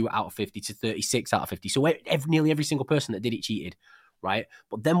 32 out of 50 to 36 out of 50. So nearly every single person that did it cheated, right?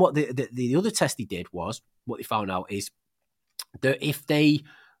 But then what the other test they did was, what they found out is that if they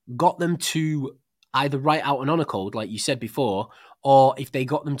got them to either write out an honor code, like you said before, or if they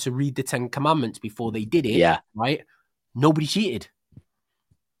got them to read the 10 Commandments before they did it, right, nobody cheated.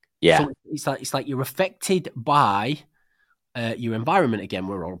 Yeah. So it's like you're affected by your environment. Again,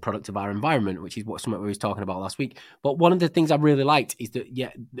 we're all a product of our environment, which is something we was talking about last week. But one of the things I really liked is that,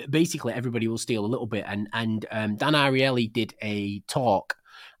 yeah, basically everybody will steal a little bit. And Dan Ariely did a talk,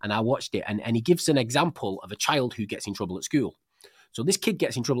 and I watched it, and he gives an example of a child who gets in trouble at school. So this kid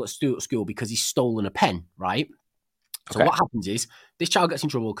gets in trouble at school because he's stolen a pen, right? So what happens is this child gets in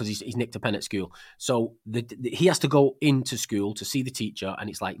trouble because he's nicked a pen at school. So he has to go into school to see the teacher, and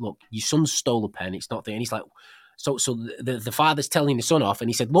it's like, look, your son stole a pen. It's not there. And he's like, so the father's telling the son off, and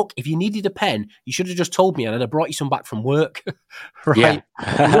he said, look, if you needed a pen, you should have just told me, and I'd have brought you some back from work, right?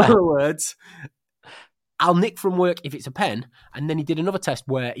 Yeah. In other words, I'll nick from work if it's a pen. And then he did another test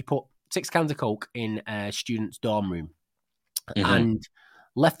where he put 6 cans of Coke in a student's dorm room, and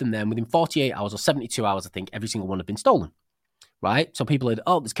left them there. And within 48 hours or 72 hours, I think, every single one had been stolen, right? So people had,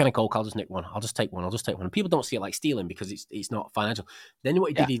 there's can of Coke, I'll just nick one. I'll just take one. And people don't see it like stealing because it's not financial. Then what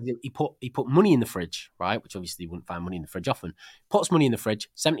he did is he put money in the fridge, right? Which obviously you wouldn't find money in the fridge often. Puts money in the fridge,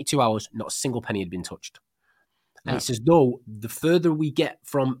 72 hours, not a single penny had been touched. And it's as though the further we get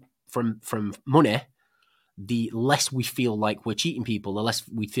from money, the less we feel like we're cheating people, the less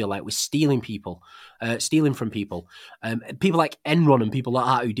we feel like we're stealing from people. People like Enron and people like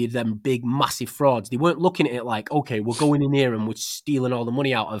that who did them big, massive frauds, they weren't looking at it like, okay, we're going in here and we're stealing all the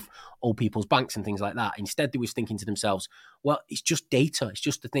money out of old people's banks and things like that. Instead, they was thinking to themselves, well, it's just data. It's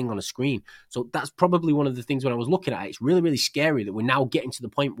just a thing on a screen. So that's probably one of the things when I was looking at it, it's really, really scary that we're now getting to the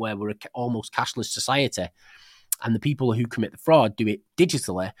point where we're almost cashless society, and the people who commit the fraud do it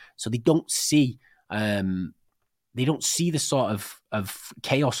digitally, so they don't see the sort of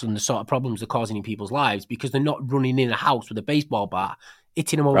chaos and the sort of problems they're causing in people's lives, because they're not running in a house with a baseball bat,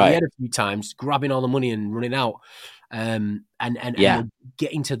 hitting them over the head a few times, grabbing all the money and running out. And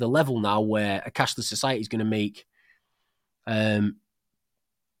getting to the level now where a cashless society is going to make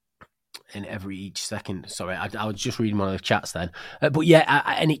in each second. Sorry, I was just reading one of the chats then, but yeah,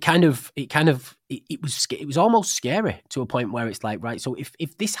 and it was almost scary to a point where it's like, right, so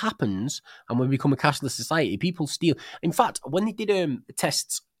if this happens and we become a cashless society, people steal. In fact, when they did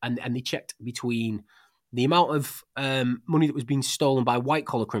tests and they checked between the amount of money that was being stolen by white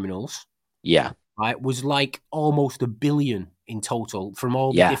collar criminals, right, was like almost $1 billion in total from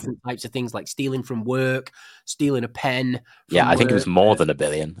all the different types of things, like stealing from work, stealing a pen. I think it was more than $1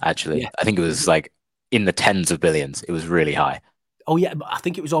 billion, actually. I think it was like in the tens of billions. It was really high. Oh, yeah, I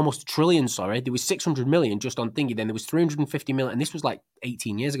think it was almost $1 trillion, sorry. There was 600 million just on thingy. Then there was 350 million, and this was like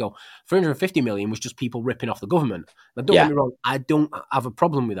 18 years ago. 350 million was just people ripping off the government. Now, don't get me wrong, I don't have a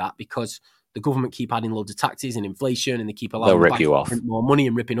problem with that, because the government keep adding loads of taxes and inflation, and they keep allowing rip you off more money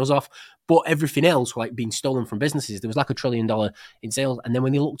and ripping us off. But everything else, like being stolen from businesses, there was like $1 trillion in sales. And then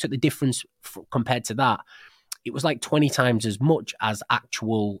when they looked at the difference compared to that, it was like 20 times as much as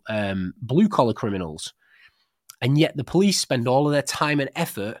actual blue collar criminals. And yet the police spend all of their time and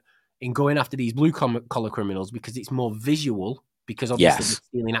effort in going after these blue collar criminals because it's more visual, because obviously they're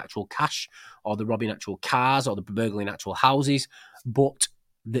stealing actual cash, or they're robbing actual cars, or they're burgling actual houses. But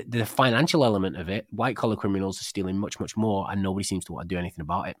the financial element of it, white collar criminals are stealing much, much more, and nobody seems to want to do anything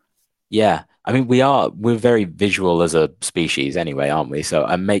about it. Yeah. I mean, we're very visual as a species anyway, aren't we? So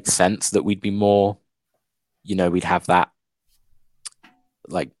it makes sense that we'd be more, we'd have that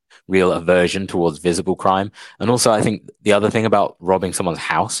like real aversion towards visible crime. And also, I think the other thing about robbing someone's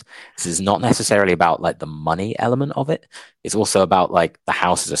house is not necessarily about like the money element of it. It's also about like the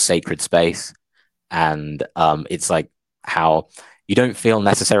house is a sacred space, and it's like how you don't feel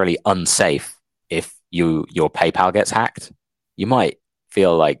necessarily unsafe if your PayPal gets hacked. You might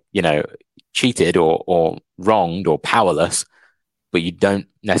feel like cheated or wronged or powerless, but you don't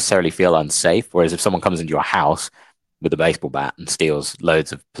necessarily feel unsafe. Whereas if someone comes into your house with a baseball bat and steals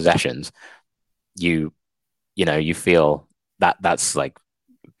loads of possessions, you you feel that that's like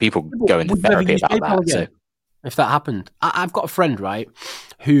people But go into would you ever therapy use about PayPal that. So again if that happened? I've got a friend, right,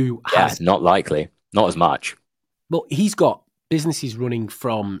 who yeah, has, not likely, not as much. well, he's got businesses running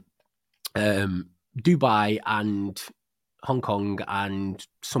from Dubai and Hong Kong and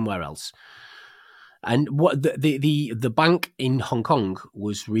somewhere else. And what the bank in Hong Kong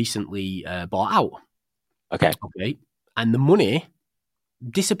was recently bought out. Okay, Okay, and the money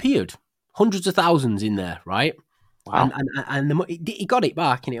disappeared, hundreds of thousands in there, right? And wow, he got it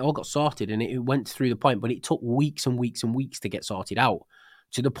back, and it all got sorted, and it went through the point, but it took weeks and weeks and weeks to get sorted out,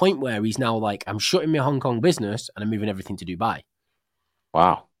 to the point where he's now like, I'm shutting my Hong Kong business and I'm moving everything to Dubai.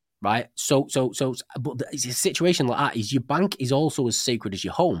 wow, Right. But it's a situation like that is your bank is also as sacred as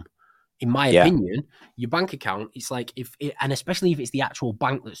your home. In my yeah, opinion, your bank account, it's like and especially if it's the actual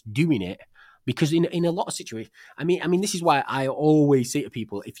bank that's doing it, because in a lot of situations, I mean, this is why I always say to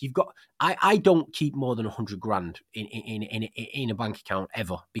people, if you've got, I don't keep more than 100 grand in a bank account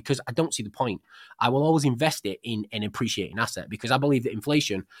ever, because I don't see the point. I will always invest it in an appreciating asset, because I believe that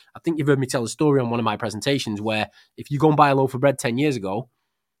inflation. I think you've heard me tell a story on one of my presentations where if you go and buy a loaf of bread 10 years ago,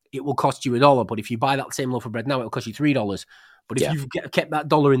 it will cost you $1. But if you buy that same loaf of bread now, it'll cost you $3. But if yeah, you've kept that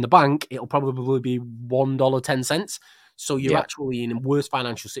dollar in the bank, it'll probably be $1.10. So you're yeah, actually in a worse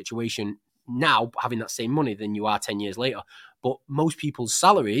financial situation now having that same money than you are 10 years later. But most people's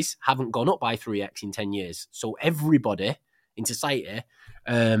salaries haven't gone up by 3x in 10 years. So everybody in society,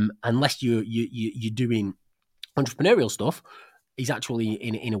 unless you're doing entrepreneurial stuff, is actually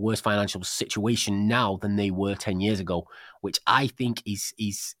in a worse financial situation now than they were 10 years ago, which I think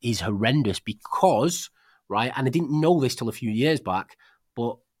is horrendous, because, right, and I didn't know this till a few years back,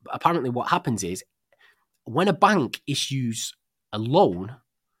 but apparently what happens is when a bank issues a loan,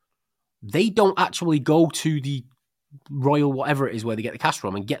 they don't actually go to the royal whatever it is where they get the cash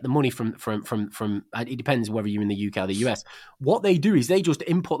from and get the money from it depends whether you're in the UK or the US. What they do is they just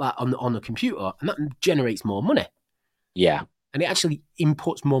input that on the computer, and that generates more money, yeah, and it actually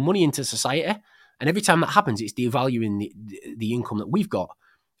inputs more money into society. And every time that happens, it's devaluing the income that we've got.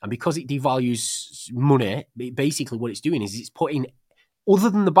 And because it devalues money, basically what it's doing is it's putting, other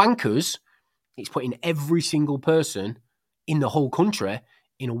than the bankers, it's putting every single person in the whole country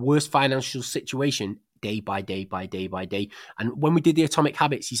in a worse financial situation day by day by day by day. And when we did the Atomic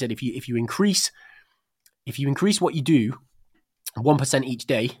Habits, he said if you increase what you do 1% each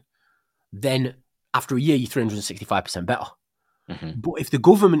day, then after a year you're 365% better. hmm, But if the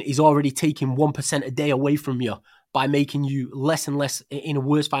government is already taking 1% a day away from you by making you less and less in a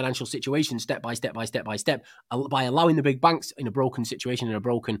worse financial situation, step by step by step by step, by allowing the big banks in a broken situation, in a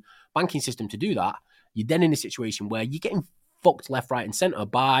broken banking system to do that, you're then in a situation where you're getting fucked left, right, and centre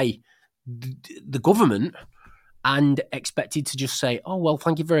by the government, and expected to just say, oh, well,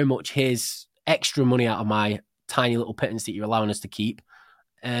 thank you very much. Here's extra money out of my tiny little pittance that you're allowing us to keep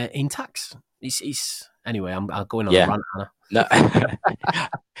in tax. It's anyway, I'm going on a yeah. rant, Hannah. No,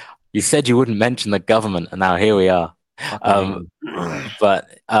 you said you wouldn't mention the government, and now here we are. Fucking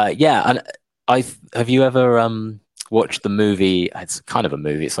But yeah, and I have you ever watched the movie? It's kind of a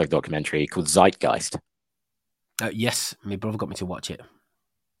movie. It's like a documentary called Zeitgeist. yes, my brother got me to watch it.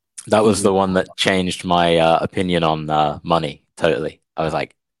 That He was the would. one that changed my opinion on money totally. I was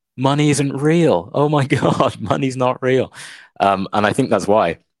like, money isn't real. Oh my God, money's not real. And I think that's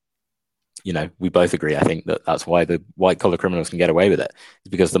why, we both agree. I think that that's why the white collar criminals can get away with it, is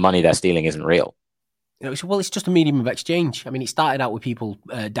because the money they're stealing isn't real. Well, it's just a medium of exchange. I mean, it started out with people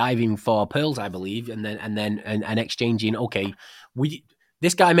diving for pearls, I believe, and exchanging. Okay, we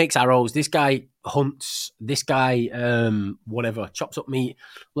this guy makes arrows, this guy hunts, this guy whatever chops up meat.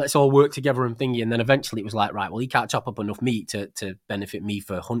 Let's all work together and thingy. And then eventually it was like, right, well, he can't chop up enough meat to benefit me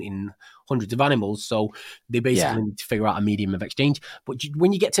for hunting hundreds of animals. So they Yeah. basically need to figure out a medium of exchange. But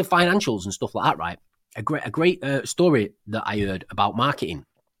when you get to financials and stuff like that, right? A great story that I heard about marketing,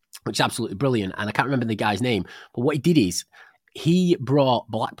 which is absolutely brilliant. And I can't remember the guy's name, but what he did is he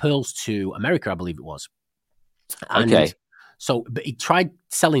brought black pearls to America, I believe it was. And Okay. so, but he tried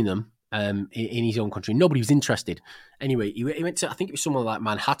selling them in his own country. Nobody was interested. Anyway, he went to, I think it was somewhere like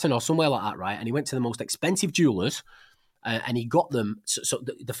Manhattan or somewhere like that, right? And he went to the most expensive jewelers. And he got them. So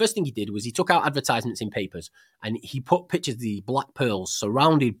the first thing he did was he took out advertisements in papers and he put pictures of the black pearls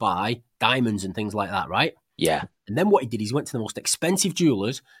surrounded by diamonds and things like that, right? Yeah. And then what he did is he went to the most expensive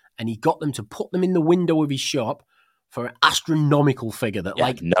jewelers and he got them to put them in the window of his shop for an astronomical figure that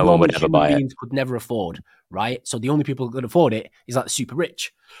like no one would ever human buy it. beings could never afford, right? So the only people who could afford it is like the super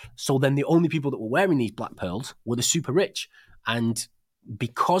rich. So then the only people that were wearing these black pearls were the super rich. And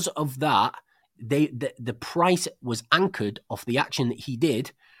because of that, the price was anchored off the action that he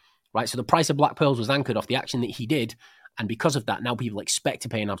did, right? So the price of black pearls was anchored off the action that he did, and because of that, now people expect to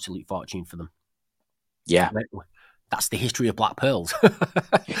pay an absolute fortune for them. Yeah, right? That's the history of black pearls.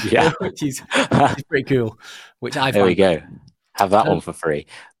 Yeah, which is pretty cool. Which I there we go. Have that one for free.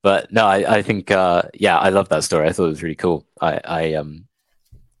 But no, I think I love that story. I thought it was really cool. It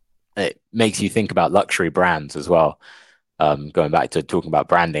makes you think about luxury brands as well. Going back to talking about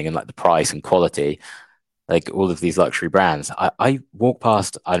branding and like the price and quality, like all of these luxury brands. I walk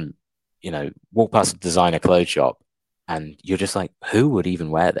past, walk past a designer clothes shop, and you're just like, who would even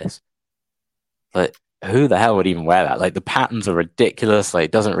wear this? Like, who the hell would even wear that? Like, the patterns are ridiculous. Like,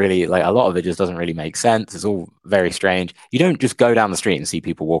 it doesn't really, like, a lot of it just doesn't really make sense. It's all very strange. You don't just go down the street and see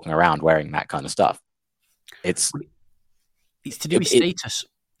people walking around wearing that kind of stuff. It's to do with status.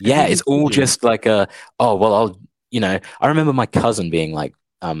 Yeah, it's all just like I remember my cousin being like,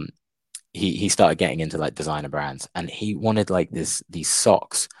 he started getting into like designer brands, and he wanted like these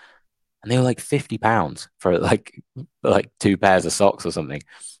socks, and they were like £50 for like two pairs of socks or something.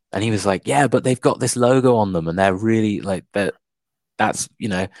 And he was like, yeah, but they've got this logo on them and they're really like that's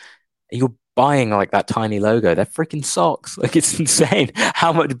you're buying like that tiny logo. They're freaking socks. Like, it's insane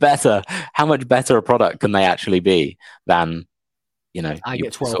how much better a product can they actually be than I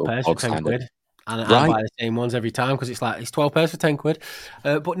get 12 pairs for 10 quid. And right? I buy the same ones every time because it's 12 pairs for 10 quid.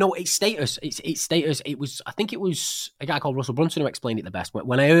 But no, it's status. It's status. I think it was a guy called Russell Brunson who explained it the best.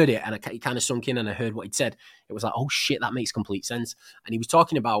 When I heard it and it kind of sunk in and I heard what he'd said, it was like, oh shit, that makes complete sense. And he was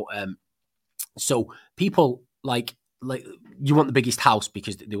talking about, so people like you want the biggest house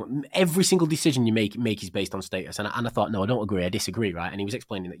because they want, every single decision you make is based on status. And I thought, no, I don't agree. I disagree, right? And he was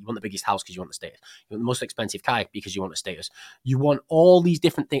explaining that you want the biggest house because you want the status. You want the most expensive car because you want the status. You want all these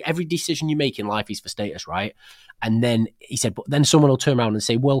different things. Every decision you make in life is for status, right? And then he said, but then someone will turn around and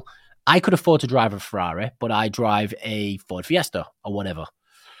say, well, I could afford to drive a Ferrari, but I drive a Ford Fiesta or whatever.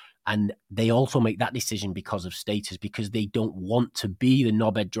 And they also make that decision because of status, because they don't want to be the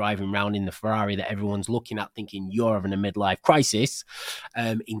knobhead driving around in the Ferrari that everyone's looking at thinking you're having a midlife crisis.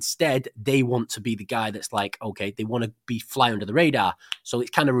 Instead, they want to be the guy that's like, okay, they want to be fly under the radar. So it's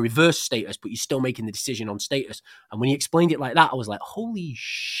kind of reverse status, but you're still making the decision on status. And when he explained it like that, I was like, holy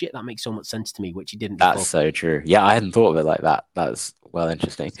shit, that makes so much sense to me, which he didn't. That's so true. Yeah, I hadn't thought of it like that. That's well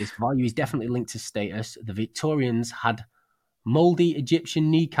interesting. This value is definitely linked to status. The Victorians had mouldy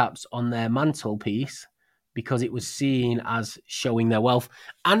Egyptian kneecaps on their mantelpiece because it was seen as showing their wealth.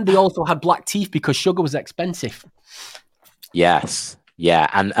 And they also had black teeth because sugar was expensive. Yes. Yeah.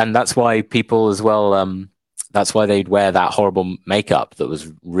 And that's why people as well, that's why they'd wear that horrible makeup that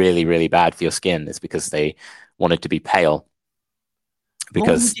was really, really bad for your skin. It's because they wanted to be pale.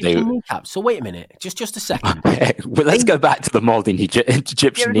 Because they kneecaps. So wait a minute, just a second. Well, let's go back to the molding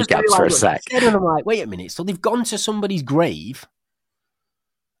Egyptian kneecaps for a sec. And I'm like, wait a minute. So they've gone to somebody's grave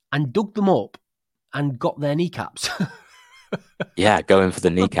and dug them up and got their kneecaps. Yeah, going for the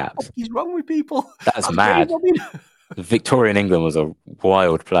kneecaps. What is wrong with people? That's mad. Victorian England was a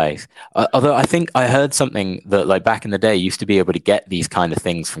wild place. Although I think I heard something that like back in the day, you used to be able to get these kind of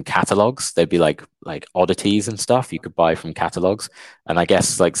things from catalogs. They'd be like oddities and stuff you could buy from catalogs. And I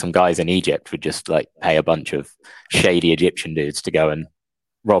guess like some guys in Egypt would just like pay a bunch of shady Egyptian dudes to go and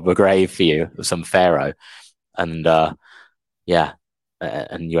rob a grave for you of some pharaoh. And and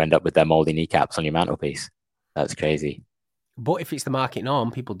you end up with their moldy kneecaps on your mantelpiece. That's crazy. But if it's the market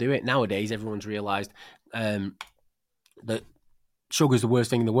norm, people do it. Nowadays, everyone's realised that sugar's the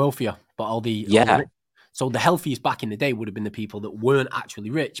worst thing in the world for you. But so the healthiest back in the day would have been the people that weren't actually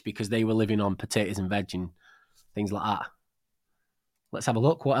rich because they were living on potatoes and veg and things like that. Let's have a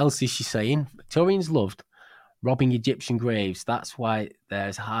look. What else is she saying? Victorians loved robbing Egyptian graves. That's why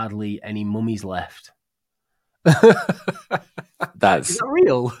there's hardly any mummies left. Is that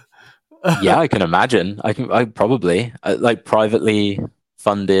real? Yeah, I can imagine. I probably like privately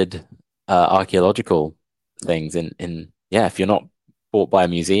funded archaeological things in if you're not bought by a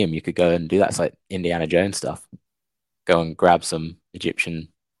museum, you could go and do that. It's like Indiana Jones stuff. Go and grab some Egyptian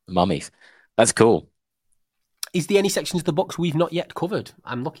mummies. That's cool. Is there any sections of the books we've not yet covered?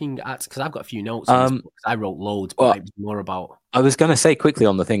 I'm looking at, because I've got a few notes on this book. I wrote loads, but Well, it was more about. I was going to say quickly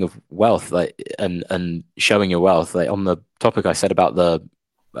on the thing of wealth, like and showing your wealth, like on the topic I said about the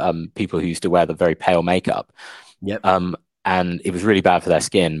people who used to wear the very pale makeup, Yep. and it was really bad for their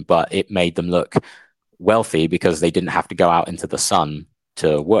skin, but it made them look wealthy because they didn't have to go out into the sun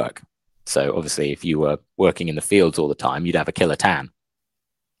to work. So obviously, if you were working in the fields all the time, you'd have a killer tan.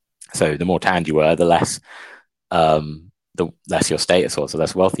 So the more tanned you were, the less your status was, the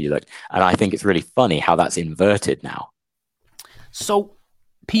less wealthy you looked. And I think it's really funny how that's inverted now. So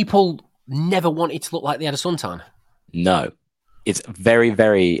people never wanted to look like they had a suntan? No. It's very,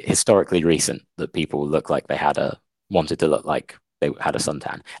 very historically recent that people look like they wanted to look like they had a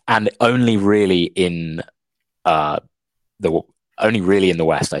suntan. And only really in the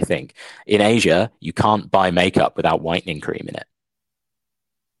West, I think. In Asia, you can't buy makeup without whitening cream in it.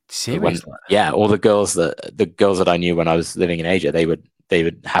 Seriously? All the girls that I knew when I was living in Asia, they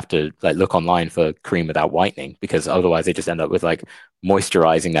would have to like look online for cream without whitening, because otherwise they just end up with like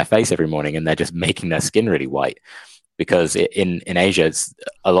moisturizing their face every morning, and they're just making their skin really white. Because in Asia, it's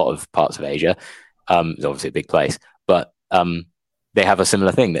a lot of parts of Asia, it's obviously a big place, but they have a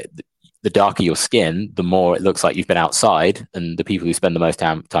similar thing that the darker your skin, the more it looks like you've been outside, and the people who spend the most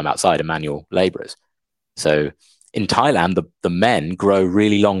time outside are manual laborers. So in Thailand, the men grow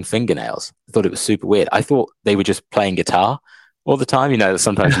really long fingernails. I thought it was super weird. I thought they were just playing guitar all the time. You know,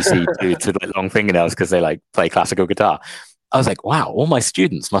 sometimes you see dudes with like long fingernails because they like play classical guitar. I was like, wow, all my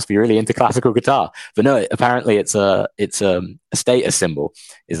students must be really into classical guitar. But no, apparently it's a status symbol.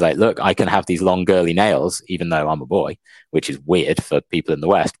 It's like, look, I can have these long girly nails, even though I'm a boy, which is weird for people in the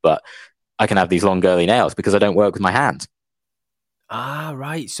West. But I can have these long girly nails because I don't work with my hands. Ah,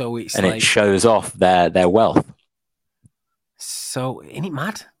 right. So it's and it shows off their wealth. So, isn't it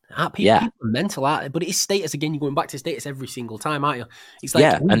mad? Yeah. People are mental, but it is status again. You're going back to status every single time, aren't you? It's like,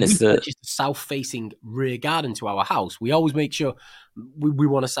 and we it's purchased a south-facing rear garden to our house. We always make sure we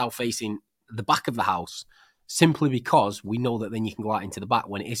want a south-facing the back of the house, simply because we know that then you can go out into the back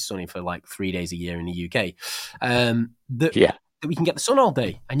when it is sunny for like 3 days a year in the UK. That we can get the sun all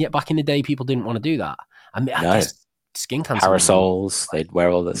day. And yet back in the day, people didn't want to do that. I mean, I guess skin cancer. Parasols, they'd wear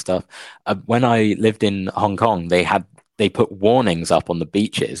all that stuff. When I lived in Hong Kong, they put warnings up on the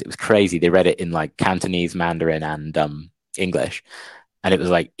beaches. It was crazy. They read it in like Cantonese, Mandarin, and English. And it was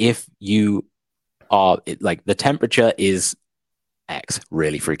like, if you are like, the temperature is X,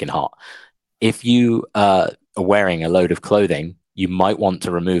 really freaking hot. If you are wearing a load of clothing, you might want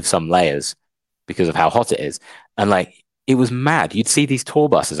to remove some layers because of how hot it is. And like, it was mad. You'd see these tour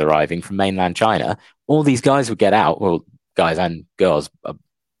buses arriving from mainland China. All these guys would get out, well, guys and girls,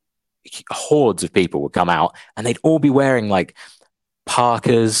 hordes of people would come out, and they'd all be wearing like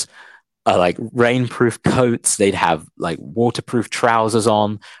parkas, like rainproof coats. They'd have like waterproof trousers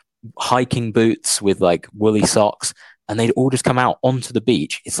on, hiking boots with like woolly socks, and they'd all just come out onto the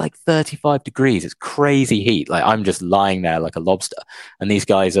beach. It's like 35 degrees. It's crazy heat. Like, I'm just lying there like a lobster, and these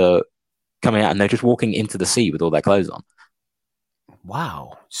guys are coming out and they're just walking into the sea with all their clothes on.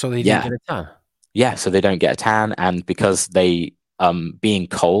 Wow. So they didn't get a tan? Yeah, so they don't get a tan, and because they being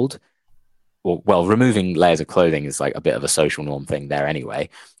cold, well, removing layers of clothing is like a bit of a social norm thing there anyway.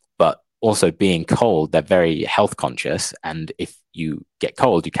 But also being cold, they're very health conscious. And if you get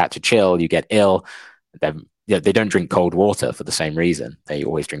cold, you catch a chill, you get ill. They don't drink cold water for the same reason. They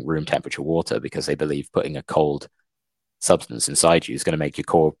always drink room temperature water because they believe putting a cold substance inside you is going to make your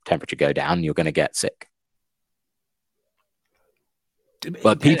core temperature go down and you're going to get sick.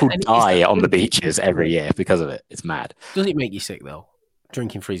 But people die on the beaches every year because of it. It's mad. Does it make you sick, though?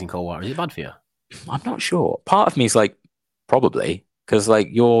 Drinking freezing cold water, is it bad for you? I'm not sure. Part of me is like, probably, because like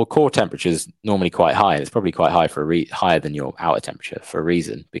your core temperature is normally quite high, and it's probably quite high higher than your outer temperature for a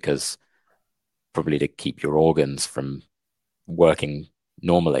reason, because probably to keep your organs from working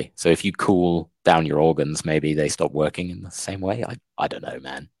normally. So if you cool down your organs, maybe they stop working in the same way. I don't know,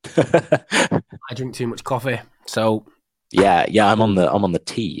 man. I drink too much coffee, so yeah. I'm on the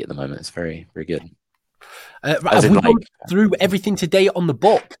tea at the moment. It's very, very good. Have we gone through everything today on the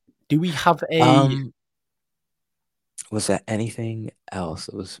book? Do we have a? Was there anything else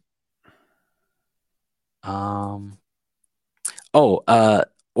that was?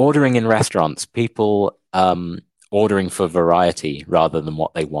 Ordering in restaurants. People ordering for variety rather than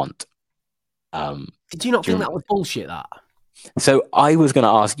what they want. Did you not think that was bullshit? That. So I was going to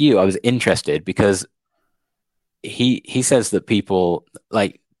ask you. I was interested because he says that people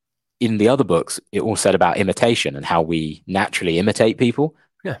like. In the other books, it all said about imitation and how we naturally imitate people.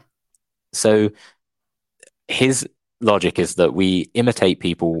 Yeah. So his logic is that we imitate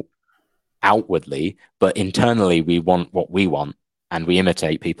people outwardly, but internally we want what we want and we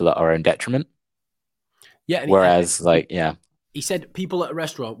imitate people at our own detriment. Yeah, and Whereas, like, yeah, he said people at a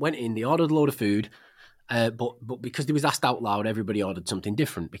restaurant went in, they ordered a load of food, but because they was asked out loud, everybody ordered something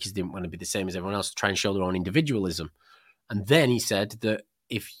different because they didn't want to be the same as everyone else to try and show their own individualism. And then he said that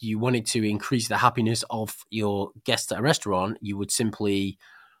if you wanted to increase the happiness of your guests at a restaurant, you would simply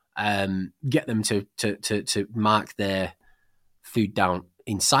get them to mark their food down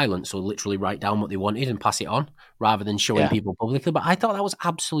in silence, or literally write down what they wanted and pass it on, rather than showing people publicly. But I thought that was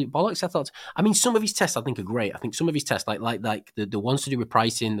absolute bollocks. I mean, some of his tests I think are great. I think some of his tests, like the ones to do with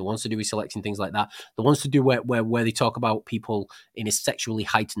pricing, the ones to do with selecting things like that, the ones to do where they talk about people in a sexually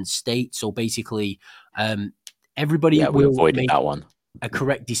heightened state. So basically, everybody we will avoided make that one. a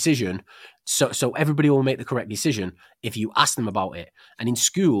correct decision. So everybody will make the correct decision if you ask them about it. And in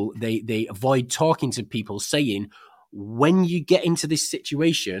school, they avoid talking to people, saying, when you get into this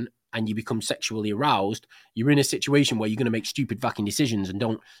situation and you become sexually aroused, you're in a situation where you're going to make stupid fucking decisions, and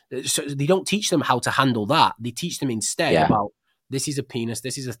they don't teach them how to handle that. They teach them instead about, this is a penis,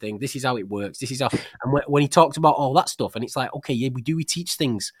 this is a thing, this is how it works, this is how. And when he talked about all that stuff, and it's like, okay, yeah, we teach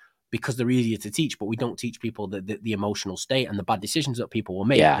things because they're easier to teach, but we don't teach people the emotional state and the bad decisions that people will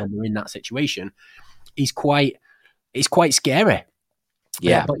make when they're in that situation. It's quite scary.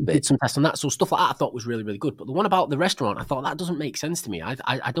 Yeah, but he did some tests on that. So stuff like that I thought was really, really good. But the one about the restaurant, I thought that doesn't make sense to me.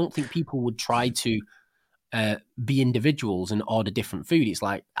 I don't think people would try to be individuals and order different food. It's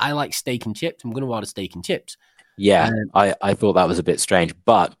like, I like steak and chips, I'm going to order steak and chips. Yeah, I thought that was a bit strange.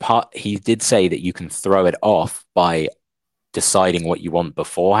 But he did say that you can throw it off by deciding what you want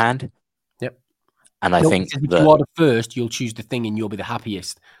beforehand. Yep. And I think if you order first, you'll choose the thing and you'll be the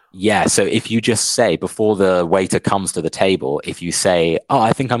happiest. Yeah, so if you just say, before the waiter comes to the table, if you say, "Oh,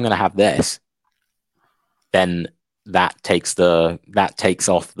 I think I'm going to have this," then that takes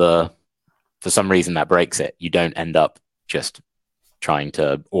off the, for some reason that breaks it. You don't end up just trying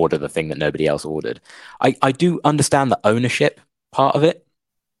to order the thing that nobody else ordered. I do understand the ownership part of it.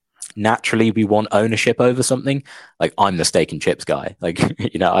 Naturally, we want ownership over something. Like, I'm the steak and chips guy. Like,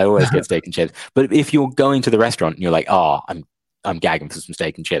 I always get steak and chips. But if you're going to the restaurant and you're like, "Oh, I'm gagging for some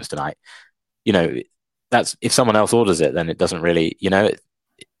steak and chips tonight," that's, if someone else orders it, then it doesn't really,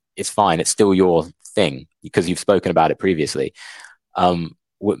 it's fine. It's still your thing because you've spoken about it previously.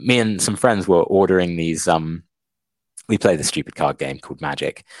 Me and some friends were ordering these. We play this stupid card game called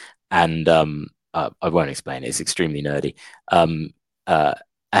Magic, and I won't explain it. It's extremely nerdy. Go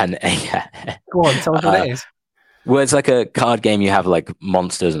on, tell us what it is. Well, it's like a card game. You have like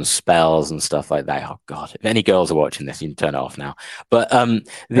monsters and spells and stuff like that. Oh God, if any girls are watching this, you can turn it off now. But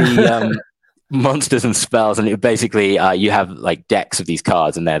the monsters and spells, and it basically you have like decks of these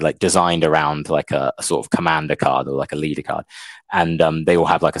cards, and they're like designed around like a sort of commander card or like a leader card, and they all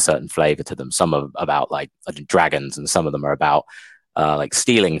have like a certain flavor to them. Some are about like dragons, and some of them are about like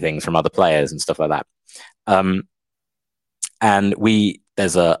stealing things from other players and stuff like that. And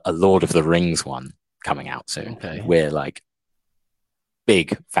there's a Lord of the Rings one coming out soon. Okay. We're like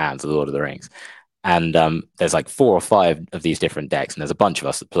big fans of Lord of the Rings, and there's like 4 or 5 of these different decks, and there's a bunch of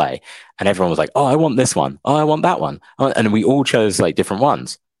us that play, and everyone was like, "Oh, I want this one. Oh, I want that one," and we all chose like different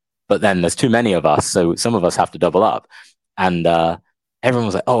ones. But then there's too many of us, so some of us have to double up, and everyone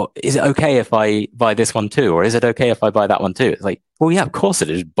was like, "Oh, is it okay if I buy this one too, or is it okay if I buy that one too?" It's like, well, yeah, of course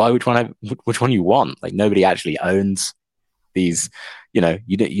it is. Buy which one you want. Like, nobody actually owns these. You don't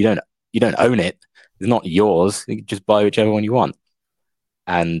own it. It's not yours. You just buy whichever one you want.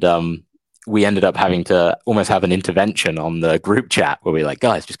 And we ended up having to almost have an intervention on the group chat where we're like,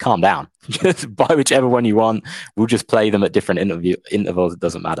 "Guys, just calm down. Just buy whichever one you want. We'll just play them at different intervals. It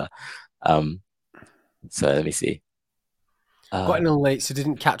doesn't matter." So let me see. Got in a late, so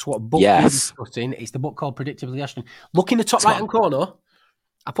didn't catch what book Yes. you're discussing. It's the book called Predictably Irrational. Look in the top right-hand corner.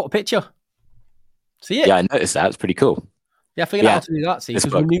 I put a picture. See it? Yeah, I noticed that. It's pretty cool. Yeah, I figured out how to do that, see,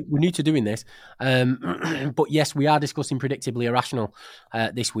 because we're new to doing this. But yes, we are discussing Predictably Irrational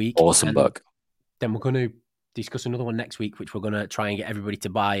this week. Awesome book. Then we're going to discuss another one next week, which we're going to try and get everybody to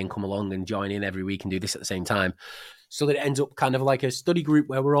buy and come along and join in every week and do this at the same time, so that it ends up kind of like a study group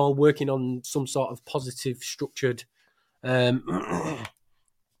where we're all working on some sort of positive, structured... I've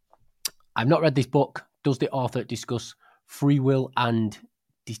not read this book. Does the author discuss free will and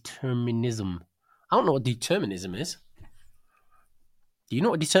determinism? I don't know what determinism is. Do you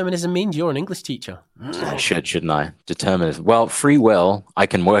know what determinism means? You're an English teacher. I shouldn't I? Determinism. Well, free will, I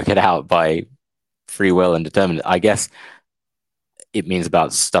can work it out by free will and determinism. I guess it means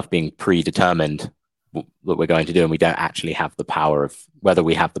about stuff being predetermined that we're going to do, and we don't actually have the power of, whether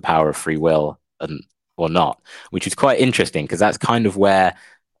we have the power of free will or not, which is quite interesting, because that's kind of where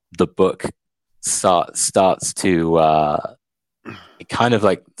the book starts to it kind of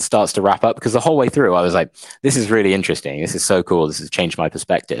like starts to wrap up, because the whole way through I was like, this is really interesting, this is so cool, this has changed my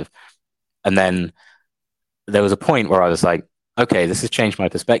perspective. And then there was a point where I was like, okay, this has changed my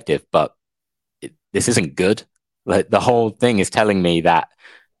perspective, but this isn't good. Like, the whole thing is telling me that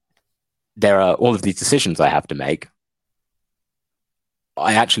there are all of these decisions I have to make.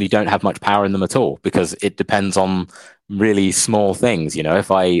 I actually don't have much power in them at all, because it depends on really small things. You know,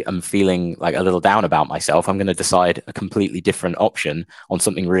 if I am feeling like a little down about myself, I'm going to decide a completely different option on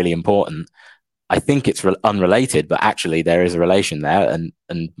something really important. I think it's unrelated, but actually there is a relation there,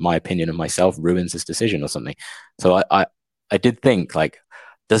 and my opinion of myself ruins this decision or something. So I did think, like,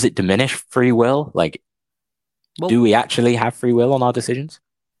 does it diminish free will? Like, do we actually have free will on our decisions?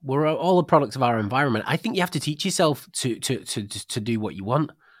 We're all the products of our environment. I think you have to teach yourself to do what you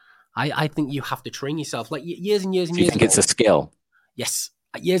want. I think you have to train yourself. Like, years and years and years ago. Do you think it's a skill? Yes.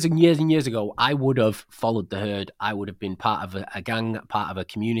 Years and years and years ago, I would have followed the herd. I would have been part of a gang, part of a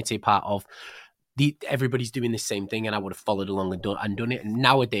community, part of everybody's doing the same thing, and I would have followed along and done it. And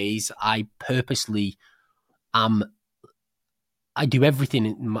nowadays, I purposely I do everything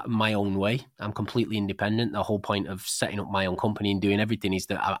in my own way. I'm completely independent. The whole point of setting up my own company and doing everything is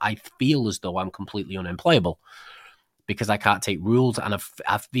that I feel as though I'm completely unemployable, because I can't take rules, and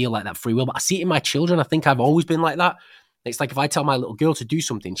I feel like that free will. But I see it in my children. I think I've always been like that. It's like, if I tell my little girl to do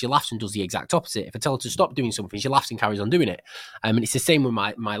something, she laughs and does the exact opposite. If I tell her to stop doing something, she laughs and carries on doing it. And it's the same with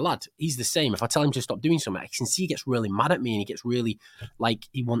my lad. He's the same. If I tell him to stop doing something, I can see he gets really mad at me, and he gets really, like,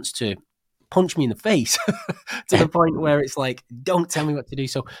 he wants to punch me in the face to the point where it's like, don't tell me what to do.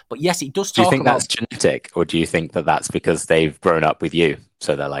 So, but yes, it does talk about... Do you think that's genetic, or do you think that that's because they've grown up with you?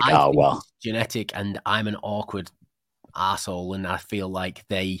 So they're like, oh, well. It's genetic, and I'm an awkward arsehole, and I feel like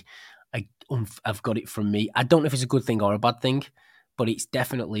I've got it from me. I don't know if it's a good thing or a bad thing, but it's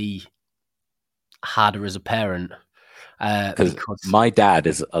definitely harder as a parent. Because my dad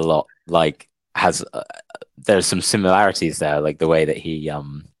is a lot like, there's some similarities there, like the way that he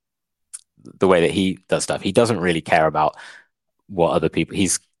does stuff. He doesn't really care about what other people.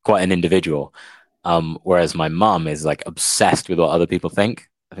 He's quite an individual. Whereas my mum is like obsessed with what other people think.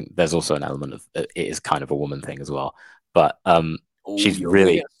 I think there's also an element of it is kind of a woman thing as well. But she's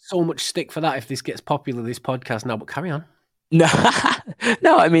really so much stick for that if this gets popular, this podcast now. But carry on. No,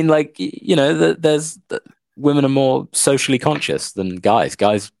 no. I mean, like, you know, women are more socially conscious than guys.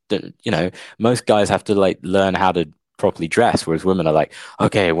 Guys don't, you know, most guys have to like learn how to properly dress, whereas women are like,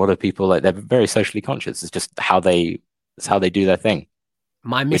 okay, what are people like? They're very socially conscious. It's just how they do their thing.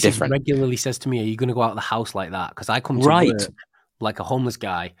 My missus regularly says to me, "Are you going to go out of the house like that?" Because I come to work like a homeless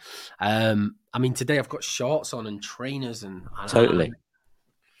guy. I mean, today I've got shorts on and trainers and totally.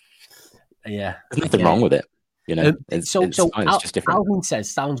 Yeah, there's nothing wrong with it. You know, it's just different. Alvin says,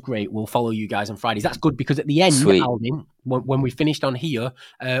 sounds great. We'll follow you guys on Fridays. That's good, because at the end, Alvin, when we finished on here,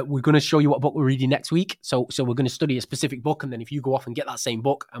 we're going to show you what book we're reading next week. So we're going to study a specific book, and then if you go off and get that same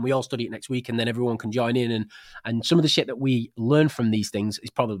book, and we all study it next week, and then everyone can join in, and some of the shit that we learn from these things is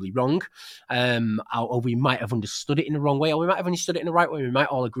probably wrong, or we might have understood it in the wrong way, or we might have understood it in the right way. We might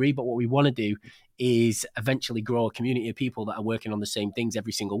all agree, but what we want to do is eventually grow a community of people that are working on the same things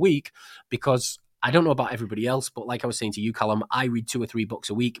every single week, because I don't know about everybody else, but like I was saying to you, Callum, I read 2 or 3 books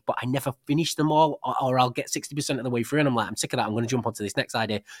a week, but I never finish them all, or I'll get 60% of the way through, and I'm like, I'm sick of that. I'm going to jump onto this next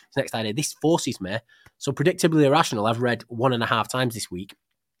idea. This forces me. So Predictably Irrational, I've read 1.5 times this week.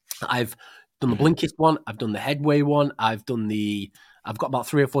 I've done the Blinkist one. I've done the Headway one. I've got about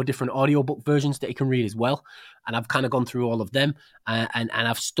 3 or 4 different audiobook versions that you can read as well. And I've kind of gone through all of them, and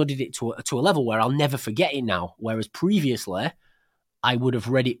I've studied it to a level where I'll never forget it now. Whereas previously, I would have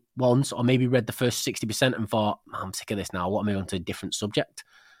read it once, or maybe read the first 60% and thought, I'm sick of this now. I want to move on to a different subject.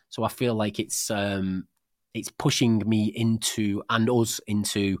 So I feel like it's pushing me into, and us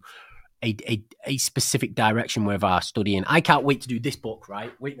into, a specific direction with our studying. I can't wait to do this book,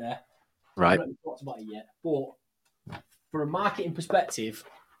 right? Wait there. Right. I haven't talked about it yet. But from a marketing perspective,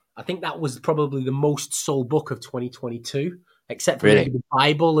 I think that was probably the most sold book of 2022, except for maybe the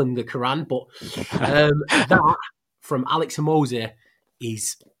Bible and the Quran. But that from Alex Hormozi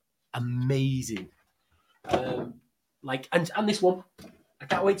is amazing. And this one, I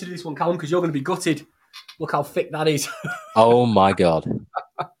can't wait to do this one, Callum, because you're going to be gutted. Look how thick that is. Oh my God.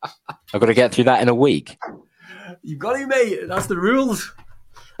 I've got to get through that in a week. You've got to, mate. That's the rules.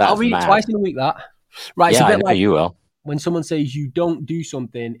 I'll read it twice in a week, that. Right, yeah, so I know you will. When someone says you don't do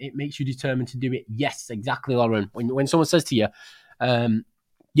something, it makes you determined to do it. Yes, exactly, Lauren. When someone says to you,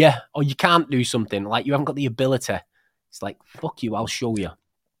 or you can't do something, like you haven't got the ability, it's like, fuck you, I'll show you.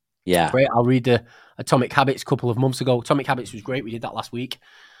 Yeah. Great. I'll read the Atomic Habits a couple of months ago. Atomic Habits was great. We did that last week.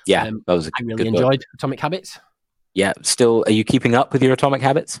 Yeah, that was a I really good book. enjoyed Atomic Habits. Yeah, still, are you keeping up with your Atomic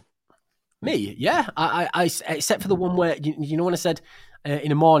Habits? Me, yeah. Except for the one where you know when I said in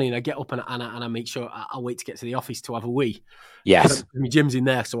the morning I get up and I make sure I'll wait to get to the office to have a wee because Yes. my gym's in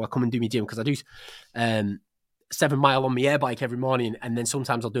there, so I come and do my gym because I do 7 mile on my air bike every morning, and then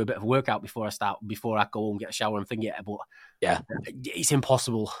sometimes I'll do a bit of a workout before I go and get a shower and thing yet. But Yeah, it's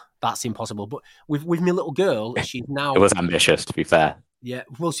impossible. That's impossible. But with my little girl, she's it now was ambitious, to be fair. yeah.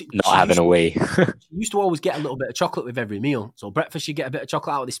 Well, Not having a wee. she used to always get a little bit of chocolate with every meal. So breakfast, she'd get a bit of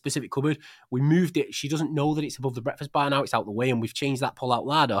chocolate out of this specific cupboard. We moved it. She doesn't know that it's above the breakfast bar now. It's out the way. And we've changed that pull-out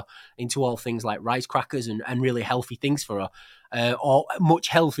ladder into all things like rice crackers and really healthy things for her, or much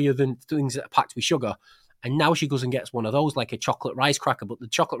healthier than things that are packed with sugar. And now she goes and gets one of those, like a chocolate rice cracker. But the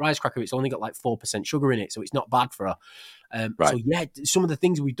chocolate rice cracker, it's only got like 4% sugar in it. So it's not bad for her. Right. So yeah, some of the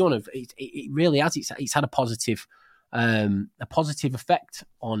things we've done, it really has. It's had a positive effect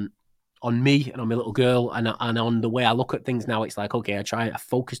on me and on my little girl and on the way I look at things now. It's like, okay, I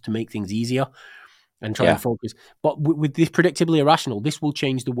focus to make things easier and try and focus. But with this Predictably Irrational, this will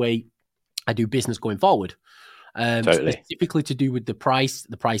change the way I do business going forward. Totally. Specifically to do with the price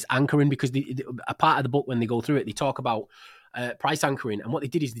anchoring, because a part of the book when they go through it, they talk about price anchoring. And what they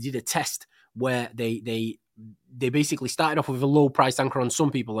did is they did a test where they basically started off with a low price anchor on some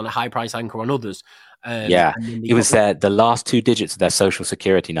people and a high price anchor on others. It was the last 2 digits of their social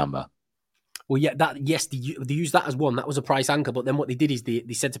security number. Well, yeah, they used that as one. That was a price anchor. But then what they did is they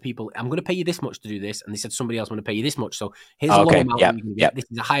said to people, I'm going to pay you this much to do this. And they said somebody else going to pay you this much. So here's a low amount you're going to get. This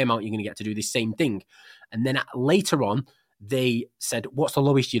is a high amount you're going to get to do this same thing. And then later on, they said, what's the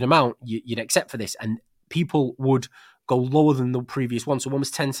lowest you'd accept for this? And people would go lower than the previous one. So one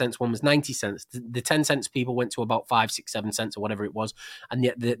was 10 cents, one was 90 cents. The 10 cents people went to about 5, 6, 7 cents or whatever it was. And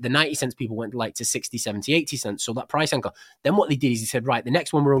the 90 cents people went like to 60, 70, 80 cents. So that price anchor. Then what they did is they said, right, the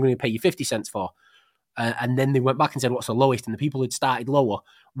next one we're only going to pay you 50 cents for. And then they went back and said, what's the lowest? And the people who'd started lower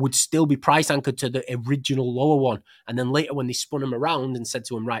would still be price anchored to the original lower one. And then later when they spun them around and said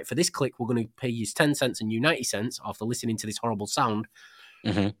to them, right, for this click, we're going to pay you 10 cents and you 90 cents after listening to this horrible sound.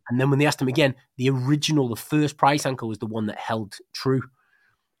 Mm-hmm. And then when they asked them again, the first price anchor was the one that held true.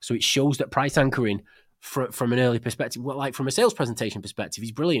 So it shows that price anchoring from an early perspective, well, like from a sales presentation perspective,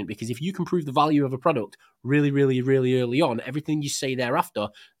 is brilliant, because if you can prove the value of a product really, really, really early on, everything you say thereafter,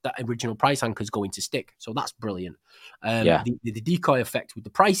 that original price anchor is going to stick. So that's brilliant. The decoy effect with the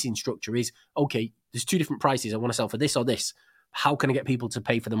pricing structure is, okay, there's 2 different prices. I want to sell for this or this. How can I get people to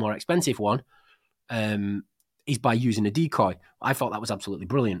pay for the more expensive one? Is by using a decoy. I thought that was absolutely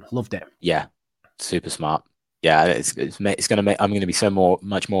brilliant. Loved it. Yeah, super smart. Yeah, it's going to make, I'm going to be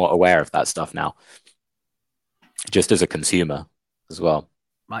much more aware of that stuff now, just as a consumer as well.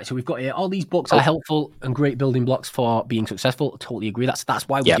 Right, so we've got here, all these books are helpful and great building blocks for being successful. I totally agree. That's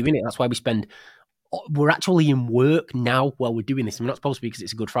why we're doing it. That's why we're actually in work now while we're doing this. We're not supposed to be because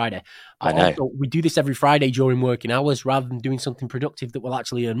it's a Good Friday. But I know. Also, we do this every Friday during working hours rather than doing something productive that will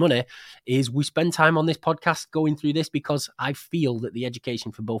actually earn money. Is we spend time on this podcast going through this because I feel that the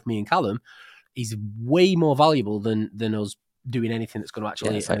education for both me and Callum is way more valuable than us doing anything that's going to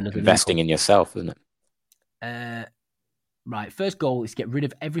actually earn us investing in yourself, isn't it? Right. First goal is to get rid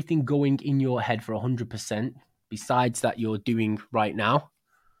of everything going in your head for 100%. Besides that, you're doing right now.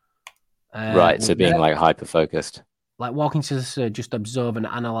 Right. So being like hyper focused, like walking to just observe and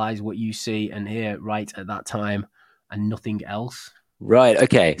analyze what you see and hear right at that time, and nothing else. Right.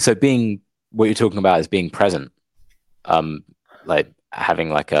 Okay. So what you're talking about is being present. Like having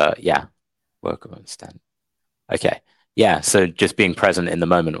like work on stand. Okay. Yeah, so just being present in the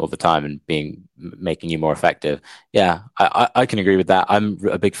moment all the time and making you more effective. Yeah, I can agree with that. I'm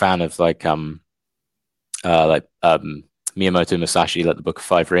a big fan of Miyamoto Musashi, like the Book of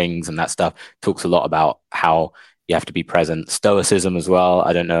 5 Rings and that stuff. Talks a lot about how you have to be present. Stoicism as well.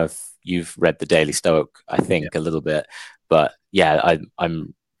 I don't know if you've read the Daily Stoic. I think a little bit, but yeah,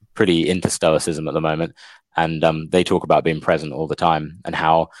 I'm pretty into Stoicism at the moment, and they talk about being present all the time and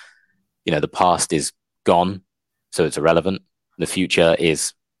how the past is gone. So it's irrelevant. The future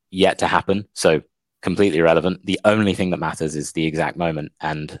is yet to happen. So completely irrelevant. The only thing that matters is the exact moment.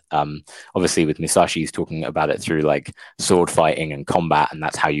 And obviously with Musashi, he's talking about it through like sword fighting and combat. And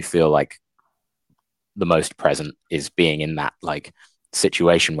that's how you feel like the most present, is being in that like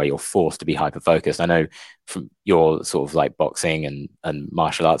situation where you're forced to be hyper focused. I know from your sort of like boxing and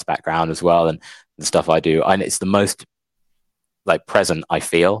martial arts background as well, and the stuff I do, and it's the most like present I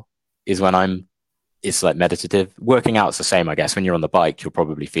feel is when it's like meditative. Working out's the same, I guess. When you're on the bike, you're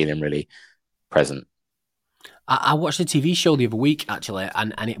probably feeling really present. I watched a TV show the other week actually,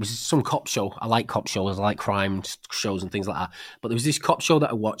 and it was some cop show. I like cop shows, I like crime shows and things like that. But there was this cop show that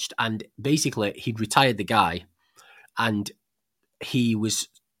I watched, and basically he'd retired the guy, and he was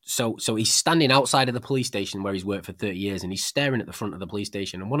so he's standing outside of the police station where he's worked for 30 years, and he's staring at the front of the police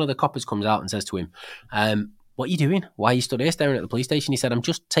station. And one of the coppers comes out and says to him, "What are you doing? Why are you stood here staring at the police station?" He said, "I'm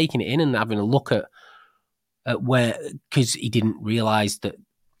just taking it in and having a look at where," because he didn't realise that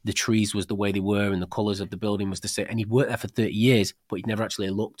the trees was the way they were and the colours of the building was the same. And he'd worked there for 30 years, but he'd never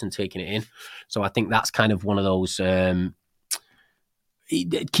actually looked and taken it in. So I think that's kind of one of those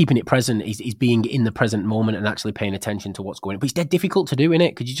keeping it present. He's being in the present moment and actually paying attention to what's going on. But it's dead difficult to do, innit?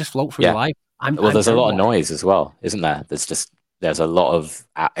 Because you just float through Yeah. life. There's a lot of noise as well, isn't there? There's a lot of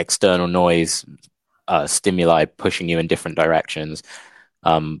external noise, stimuli pushing you in different directions.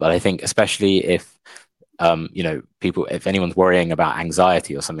 But I think especially if if anyone's worrying about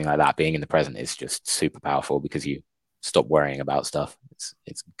anxiety or something like that, being in the present is just super powerful because you stop worrying about stuff.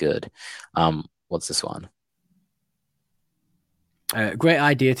 It's good. What's this one? Great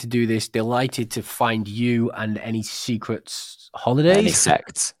idea to do this. Delighted to find you and any secrets. Holidays? Any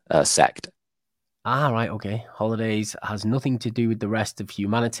sects? Sect. Right, okay. Holidays has nothing to do with the rest of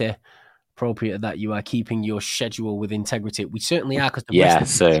humanity. Appropriate that you are keeping your schedule with integrity. We certainly are, because the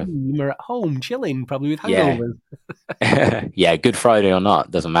rest of the team are at home chilling, probably with hangovers. Yeah, Good Friday or not,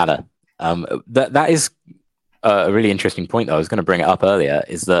 doesn't matter. That is a really interesting point, though. I was going to bring it up earlier,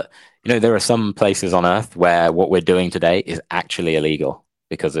 is that, there are some places on Earth where what we're doing today is actually illegal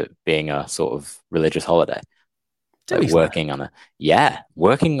because it being a sort of religious holiday. Like working on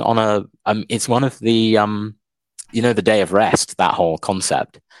it's one of the, the day of rest, that whole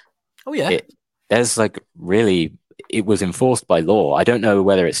concept. Oh, yeah. It was enforced by law. I don't know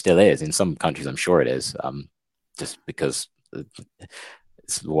whether it still is. In some countries, I'm sure it is, just because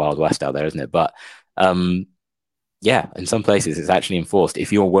it's the Wild West out there, isn't it? But in some places, it's actually enforced.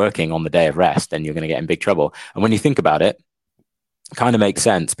 If you're working on the day of rest, then you're going to get in big trouble. And when you think about it, it kind of makes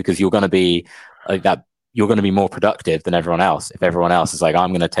sense, because you're going to be like that. You're going to be more productive than everyone else. If everyone else is like, I'm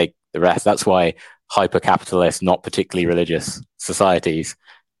going to take the rest. That's why hyper-capitalist, not particularly religious societies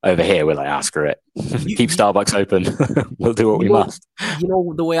over here, we're like, screw it. Keep Starbucks open. We'll do what we must. You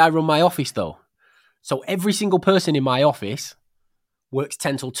know the way I run my office, though? So every single person in my office works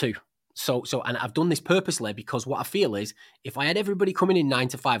 10 till 2. And I've done this purposely, because what I feel is, if I had everybody coming in 9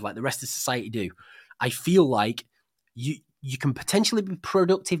 to 5 like the rest of society do, I feel like you can potentially be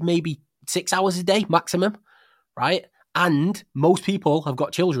productive maybe 6 hours a day maximum, right? And most people have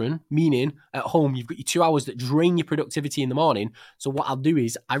got children, meaning at home you've got your 2 hours that drain your productivity in the morning. So what I'll do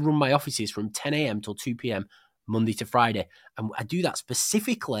is I run my offices from 10 a.m. till 2 p.m. Monday to Friday. And I do that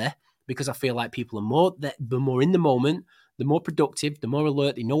specifically because I feel like people are they're more in the moment, they're more productive, they're more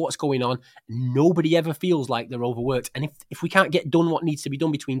alert, they know what's going on. Nobody ever feels like they're overworked. And if we can't get done what needs to be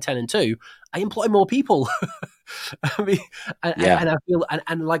done between 10 and 2, I employ more people. I mean, and I feel,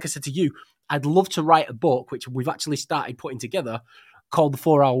 and like I said to you, I'd love to write a book, which we've actually started putting together, called The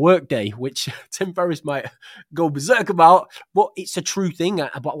 4-Hour Workday, which Tim Ferriss might go berserk about, but it's a true thing.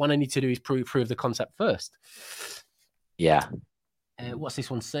 But what I need to do is prove the concept first. Yeah. What's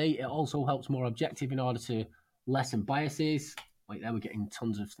this one say? It also helps more objective in order to lessen biases. Wait, there we're getting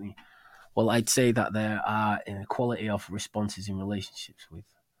tons of things. Well, I'd say that there are inequality of responses in relationships with.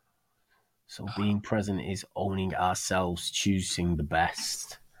 So being present is owning ourselves, choosing the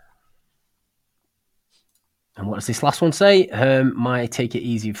best. And what does this last one say? My take it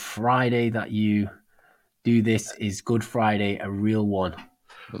easy Friday that you do this is Good Friday, a real one.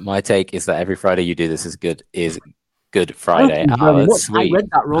 My take is that every Friday you do this is Good Friday. Thank you very much. Sweet. I read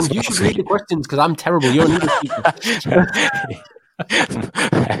that wrong. You should read the questions, because I'm terrible. You're an English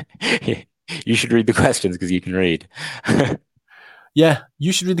You should read the questions because you can read. Yeah,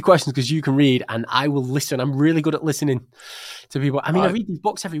 you should read the questions because you can read, and I will listen. I'm really good at listening to people. I mean, I read these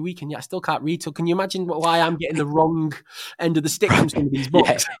books every week, and yet I still can't read. So can you imagine why I'm getting the wrong end of the stick from some of these books?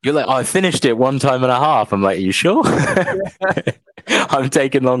 Yeah, you're like, I finished it 1 time and a half. I'm like, are you sure? I'm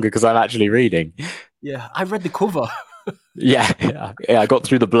taking longer because I'm actually reading. Yeah, I read the cover. Yeah, I got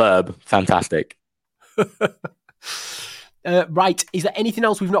through the blurb. Fantastic. Right. Is there anything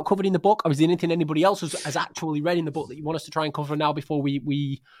else we've not covered in the book, or is there anything anybody else has actually read in the book that you want us to try and cover now before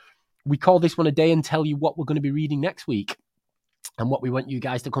we call this one a day and tell you what we're going to be reading next week and what we want you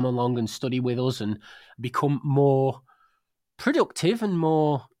guys to come along and study with us and become more productive and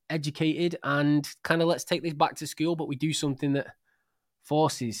more educated, and kind of let's take this back to school, but we do something that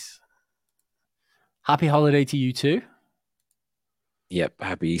forces. Happy holiday to you too. Yep.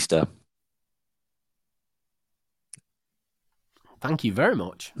 Happy Easter. Thank you very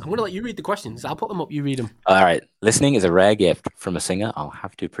much. I'm going to let you read the questions. I'll put them up. You read them. All right. Listening is a rare gift from a singer. I'll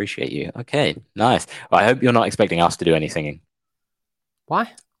have to appreciate you. Okay, nice. Well, I hope you're not expecting us to do any singing.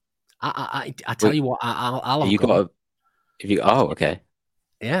 Why? I tell you what. I'll have a You go. got if you. Oh, okay.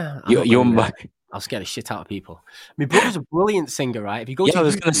 Yeah, I'm not You're. going to. I'll scare the shit out of people. My brother's a brilliant singer, right? If you go Yeah, to I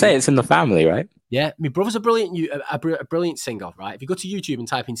was going to YouTube, say it's in the family, right? yeah, my brother's a brilliant singer, right? If you go to YouTube and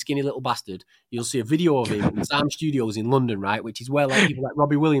type in "skinny little bastard," you'll see a video of him in Sam Studios in London, right? Which is where like people like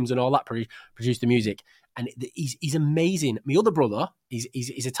Robbie Williams and all that produce the music, and he's amazing. My other brother,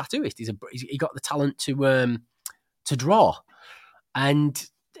 he's a tattooist. He got the talent to draw, and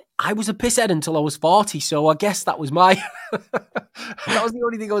I was a pisshead until I was 40, so I guess that was my that was the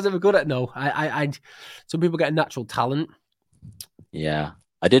only thing I was ever good at. No, I some people get a natural talent. Yeah,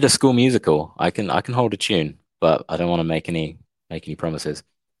 I did a school musical. I can hold a tune, but I don't want to make any promises.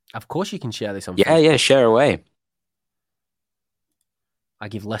 Of course, you can share this on Yeah, Facebook. yeah, share away. I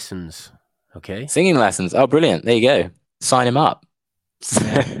give lessons. Okay. Singing lessons. Oh, brilliant. There you go. Sign him up.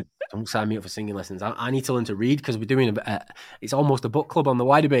 Don't sign me up for singing lessons. I need to learn to read because we're doing it's almost a book club on the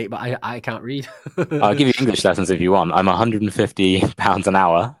Y Debate, but I can't read. I'll give you English lessons if you want. I'm £150 an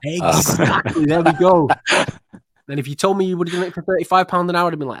hour. Exactly. There we go. Then if you told me you would have done it for £35 an hour,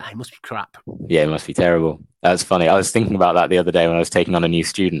 I'd have been like, it must be crap. Yeah, it must be terrible. That's funny. I was thinking about that the other day when I was taking on a new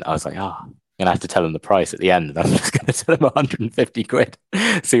student. I was like, I'm going to have to tell him the price at the end. And I'm just going to tell him 150 quid,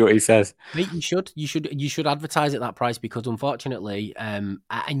 see what he says. Mate, you should advertise at that price because unfortunately, and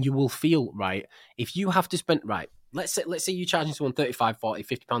you will feel right if you have to spend right. Let's say you're charging someone 35, 40,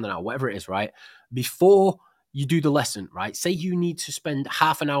 50 pound an hour, whatever it is, right? Before you do the lesson, right? Say you need to spend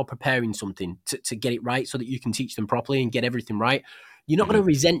half an hour preparing something to get it right so that you can teach them properly and get everything right. You're not going to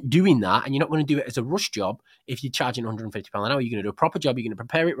resent doing that, and you're not going to do it as a rush job if you're charging £150 an hour. You're going to do a proper job. You're going to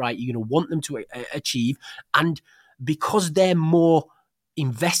prepare it right. You're going to want them to achieve, and because they're more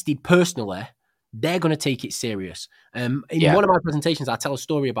invested personally, they're going to take it serious. In one of my presentations, I tell a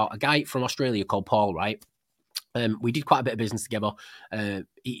story about a guy from Australia called Paul, right? We did quite a bit of business together.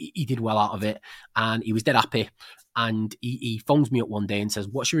 He did well out of it, and he was dead happy. And he phones me up one day and says,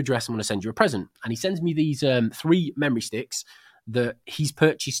 "What's your address? I'm going to send you a present." And he sends me these 3 memory sticks that he's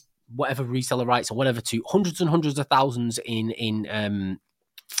purchased, whatever reseller rights or whatever, to hundreds and hundreds of thousands in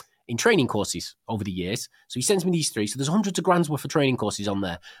training courses over the years. So he sends me these 3. So there's hundreds of grand's worth of training courses on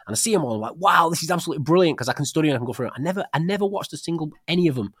there. And I see them all, I'm like, wow, this is absolutely brilliant because I can study and I can go through it. I never watched any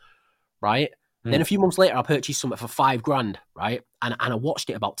of them, right? Then a few months later, I purchased something for $5,000, right? And I watched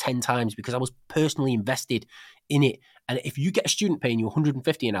it about 10 times because I was personally invested in it. And if you get a student paying you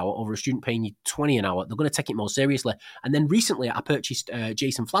 150 an hour over a student paying you 20 an hour, they're going to take it more seriously. And then recently, I purchased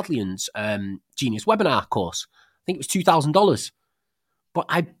Jason Fladlion's Genius Webinar course. I think it was $2,000. But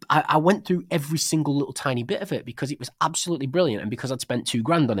I went through every single little tiny bit of it because it was absolutely brilliant and because I'd spent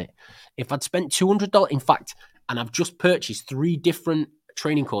 $2,000 on it. If I'd spent $200, in fact, and I've just purchased 3 different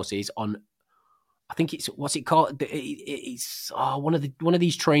training courses on, I think it's, what's it called? It's one of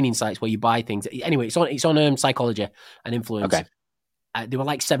these training sites where you buy things. Anyway, it's on psychology and influence. Okay. They were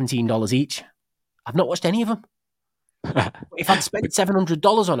like $17 each. I've not watched any of them. If I'd spent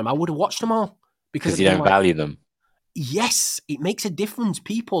 $700 on them, I would have watched them all because you don't value them. Yes, it makes a difference,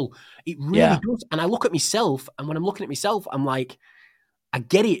 people. It really does. And I look at myself, and when I'm looking at myself, I'm like, I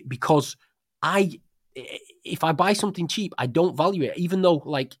get it because if I buy something cheap, I don't value it. Even though,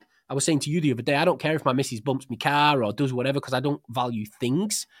 like I was saying to you the other day, I don't care if my missus bumps my car or does whatever because I don't value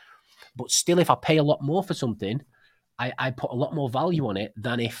things. But still, if I pay a lot more for something, I put a lot more value on it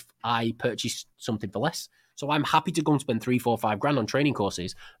than if I purchase something for less. So I'm happy to go and spend 3, 4, 5 grand on training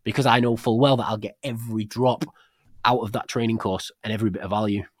courses because I know full well that I'll get every drop out of that training course and every bit of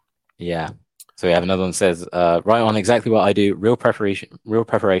value. Yeah. So we have another one that says, right on exactly what I do, real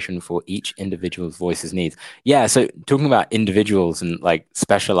preparation for each individual's voices needs. Yeah. So talking about individuals and like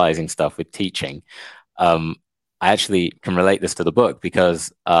specializing stuff with teaching, I actually can relate this to the book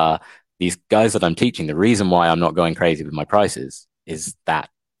because these guys that I'm teaching, the reason why I'm not going crazy with my prices is that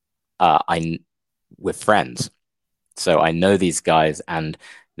we're friends. So I know these guys and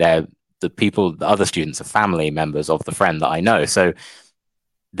they're the other students are family members of the friend that I know. So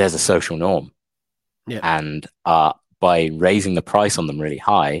there's a social norm. Yeah. And by raising the price on them really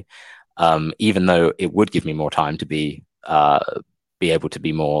high, even though it would give me more time to be able to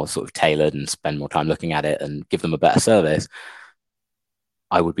be more sort of tailored and spend more time looking at it and give them a better service,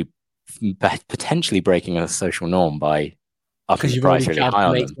 I would be potentially breaking a social norm by upping the price really high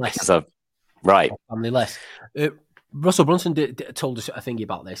on them. Because right. Family less. Russell Brunson told us a thing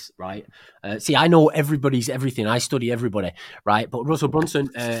about this, right? See, I know everybody's everything. I study everybody, right? But Russell Brunson,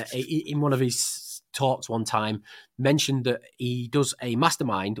 in one of his talks one time, mentioned that he does a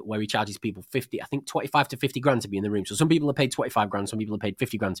mastermind where he charges people 25 to 50 grand to be in the room. So some people are paid 25 grand, some people are paid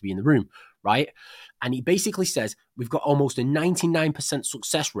 50 grand to be in the room, right? And he basically says we've got almost a 99%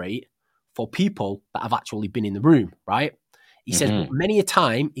 success rate for people that have actually been in the room, right? He says, but many a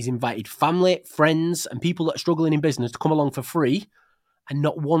time he's invited family, friends, and people that are struggling in business to come along for free, and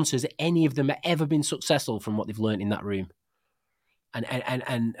not once has any of them ever been successful from what they've learned in that room. And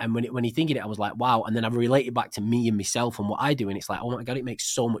when he thinking it, I was like, wow. And then I related back to me and myself and what I do, and it's like, oh my god, it makes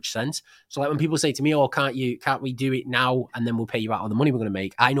so much sense. So like when people say to me, oh, can't we do it now and then we'll pay you out all the money we're going to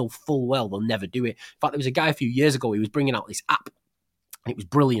make? I know full well they'll never do it. In fact, there was a guy a few years ago, he was bringing out this app, and it was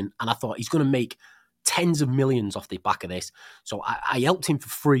brilliant. And I thought he's going to make tens of millions off the back of this. So I helped him for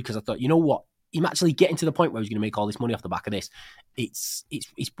free because I thought, you know what? Him actually getting to the point where he's going to make all this money off the back of this, it's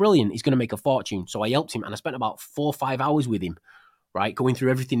brilliant. He's going to make a fortune. So I helped him, and I spent about 4 or 5 hours with him, right? Going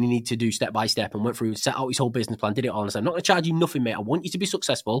through everything he needed to do step by step, and went through, set out his whole business plan, did it all. And I said, I'm not going to charge you nothing, mate. I want you to be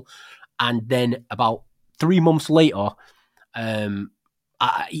successful. And then about 3 months later,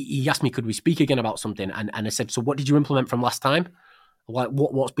 he asked me, could we speak again about something? And I said, so what did you implement from last time? Like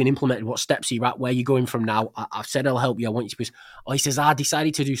what's been implemented? What steps are you at? Where are you going from now? I've said I'll help you. I want you to be. Oh, he says, I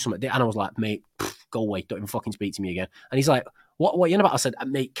decided to do something. And I was like, mate, go away. Don't even fucking speak to me again. And he's like, what are you on about? I said,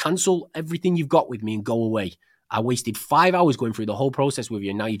 mate, cancel everything you've got with me and go away. I wasted 5 hours going through the whole process with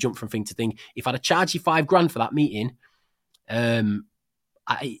you, and now you jump from thing to thing. If I'd have charged you $5,000 for that meeting,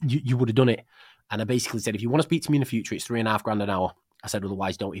 you would have done it. And I basically said, if you want to speak to me in the future, it's $3,500 an hour. I said,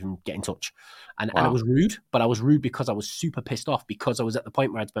 otherwise, don't even get in touch. And it was rude, but I was rude because I was super pissed off, because I was at the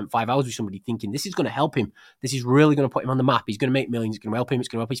point where I'd spent 5 hours with somebody thinking, this is going to help him. This is really going to put him on the map. He's going to make millions. It's going to help him. It's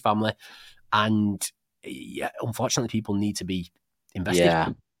going to help his family. And yeah, unfortunately, people need to be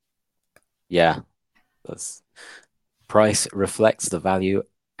invested. Yeah. That's, price reflects the value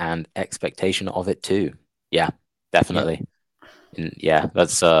and expectation of it too. Yeah, definitely.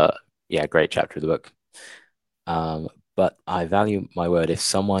 That's great chapter of the book. But I value my word. If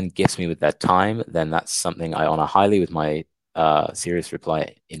someone gifts me with their time, then that's something I honor highly. With my serious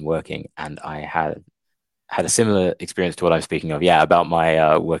reply in working, and I had a similar experience to what I was speaking of. Yeah, about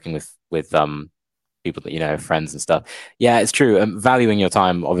my working with people that friends and stuff. Yeah, it's true. Valuing your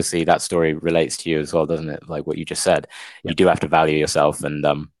time. Obviously, that story relates to you as well, doesn't it? Like what you just said. You do have to value yourself, and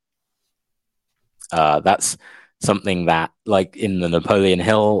that's something that, like in the Napoleon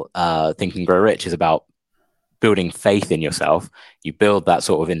Hill Think and Grow Rich, is about building faith in yourself. You build that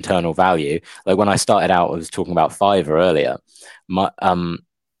sort of internal value. Like when I started out, I was talking about Fiverr earlier. Like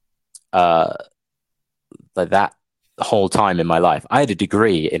that whole time in my life, I had a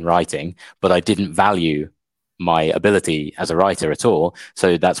degree in writing, but I didn't value my ability as a writer at all.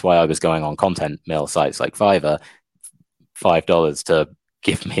 So that's why I was going on content mill sites like Fiverr, $5 to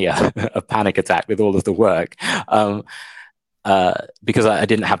give me a panic attack with all of the work. Because I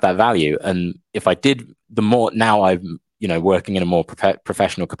didn't have that value. And if I did, the more now I'm working in a more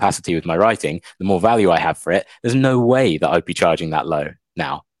professional capacity with my writing, the more value I have for it. There's no way that I'd be charging that low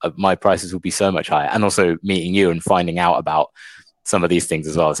now. My prices would be so much higher. And also meeting you and finding out about some of these things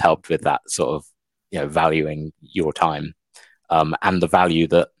as well has helped with that sort of valuing your time, and the value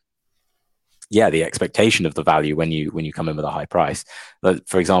that the expectation of the value when you come in with a high price. But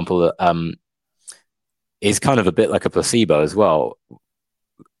for example, is kind of a bit like a placebo as well.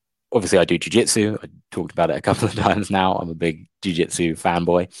 Obviously, I do jiu-jitsu. I talked about it a couple of times now. I'm a big jiu-jitsu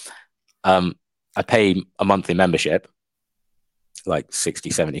fanboy. I pay a monthly membership, like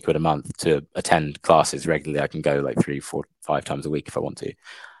 60, 70 quid a month, to attend classes regularly. I can go like 3, 4, 5 times a week if I want to.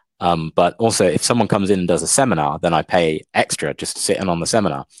 But also, if someone comes in and does a seminar, then I pay extra just to sit in on the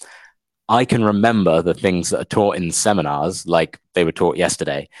seminar. I can remember the things that are taught in seminars like they were taught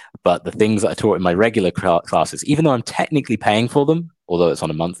yesterday, but the things that are taught in my regular classes, even though I'm technically paying for them, although it's on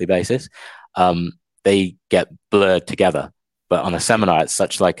a monthly basis, they get blurred together. But on a seminar, it's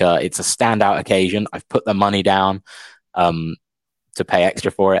it's a standout occasion. I've put the money down to pay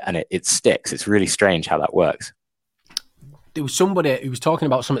extra for it, and it sticks. It's really strange how that works. There was somebody who was talking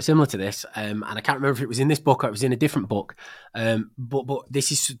about something similar to this, and I can't remember if it was in this book or it was in a different book. But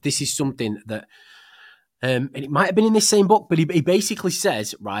this is something that, and it might have been in this same book, but he basically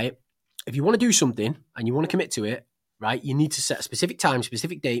says, right, if you want to do something and you want to commit to it, right, you need to set a specific time,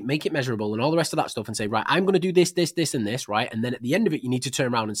 specific date, make it measurable, and all the rest of that stuff, and say, right, I'm going to do this, this, this, and this, right, and then at the end of it, you need to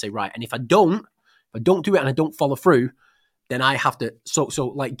turn around and say, right, and if I don't do it and I don't follow through, then I have to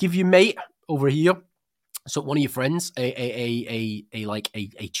like give your mate over here, so one of your friends, a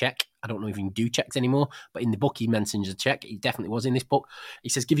check I don't know if you can do checks anymore, but in the book he mentions a check. He definitely was in this book. He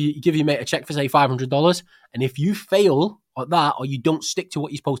says give your mate a check for say $500, and if you fail at that or you don't stick to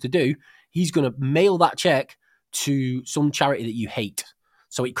what you're supposed to do, he's going to mail that check to some charity that you hate.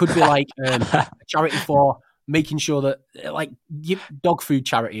 So it could be like a charity for making sure that, like, dog food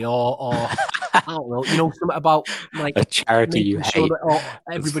charity or I don't know, something about like a charity you making sure hate. that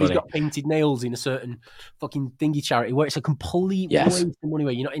everybody's got painted nails in a certain fucking thingy charity where it's a complete waste of money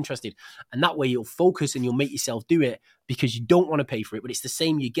where you're not interested. And that way you'll focus and you'll make yourself do it because you don't want to pay for it. But it's the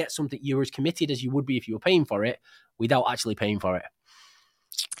same. You get something you're as committed as you would be if you were paying for it without actually paying for it.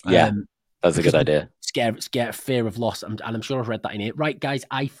 Yeah, that's a good idea. Scare fear of loss, and I'm sure I've read that in it. Right, guys,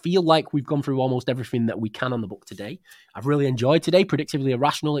 I feel like we've gone through almost everything that we can on the book today. I've really enjoyed today, Predictably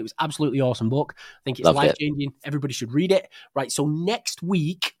Irrational. It was absolutely awesome book. I think it's life-changing. Everybody should read it. Right, so next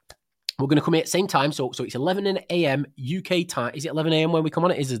week, we're going to come here at the same time. So it's 11 a.m. UK time. Is it 11 a.m. when we come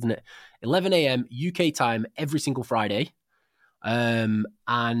on? It is, isn't it? 11 a.m. UK time every single Friday. And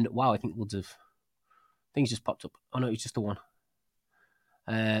wow, I think loads of things just popped up. Oh, no, it's just the one.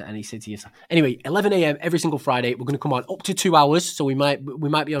 And he said to yourself, anyway, 11 a.m. every single Friday. We're going to come on up to 2 hours. So we might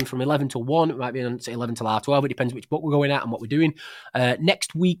be on from 11 till 1. It might be on, say, 11 till 12. It depends which book we're going at and what we're doing.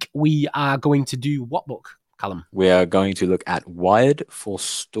 Next week, we are going to do what book, Callum? We are going to look at Wired for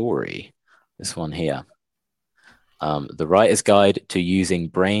Story. This one here. The Writer's Guide to Using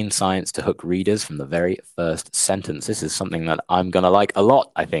Brain Science to Hook Readers from the Very First Sentence. This is something that I'm going to like a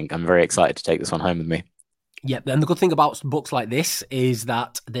lot, I think. I'm very excited to take this one home with me. Yeah, and the good thing about books like this is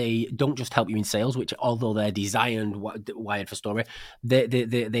that they don't just help you in sales, which although they're designed wired for story,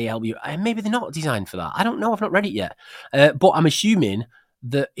 they help you. And maybe they're not designed for that. I don't know. I've not read it yet, but I'm assuming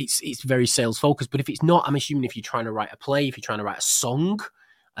that it's very sales focused. But if it's not, I'm assuming if you're trying to write a play, if you're trying to write a song,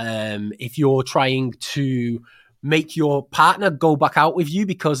 if you're trying to make your partner go back out with you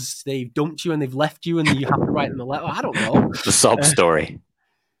because they've dumped you and they've left you and you have to write them a letter. I don't know. The sob story.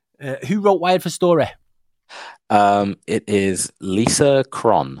 Who wrote Wired for Story? It is Lisa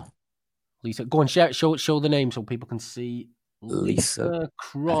Cron. Lisa, go on, show the name so people can see. Lisa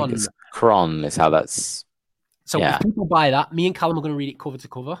Cron. I think it's Cron is how that's. So if people buy that, me and Callum are going to read it cover to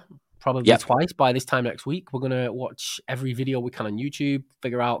cover, probably twice by this time next week. We're going to watch every video we can on YouTube,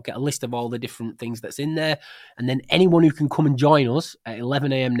 get a list of all the different things that's in there. And then anyone who can come and join us at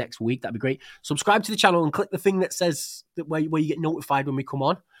 11 a.m. next week, that'd be great. Subscribe to the channel and click the thing that says that where you get notified when we come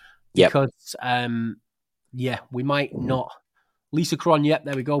on. Because, we might not. Lisa Cron,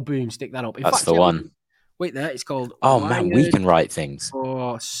 there we go. Boom, stick that up. In That's fact, the one. Wait there, it's called man, we can write things.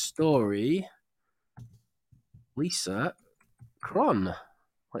 For Story. Lisa Cron.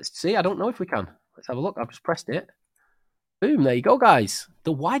 Let's see. I don't know if we can. Let's have a look. I've just pressed it. Boom, there you go, guys.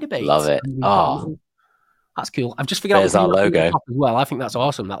 The Why Debate. Love it. Oh, that's cool. I've just figured out our logo as well. I think that's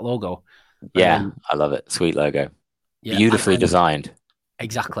awesome, that logo. Yeah, I love it. Sweet logo. Yeah, beautifully designed.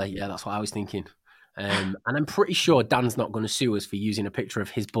 Exactly. Yeah, that's what I was thinking. And I'm pretty sure Dan's not going to sue us for using a picture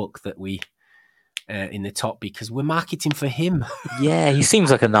of his book that we in the top because we're marketing for him. Yeah, he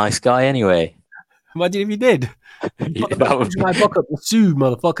seems like a nice guy anyway. Imagine if he did. That would be my book up. Sue,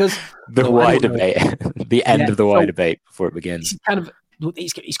 motherfuckers. The Why Debate. The end of the Why Debate before it begins.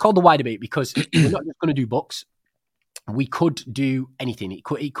 It's called the Why Debate because we're not just going to do books. We could do anything.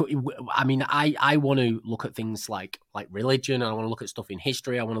 I mean, I want to look at things like religion. I want to look at stuff in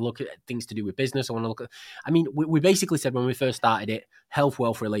history. I want to look at things to do with business. I want to look at, we basically said when we first started it, health,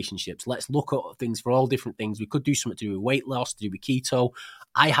 wealth, relationships. Let's look at things for all different things. We could do something to do with weight loss, to do with keto.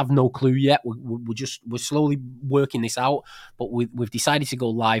 I have no clue yet. We're slowly working this out, but we've decided to go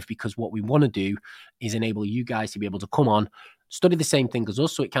live because what we want to do is enable you guys to be able to come on, study the same thing as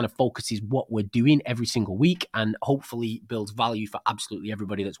us, so it kind of focuses what we're doing every single week and hopefully builds value for absolutely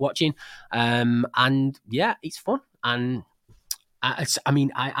everybody that's watching. And yeah, it's fun. And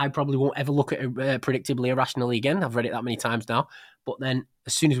I probably won't ever look at it Predictably Irrationally again. I've read it that many times now. But then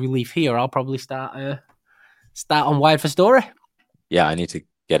as soon as we leave here, I'll probably start on Wired for Story. Yeah, I need to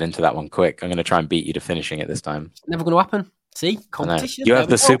get into that one quick. I'm going to try and beat you to finishing it this time. It's never going to happen. See, competition. You have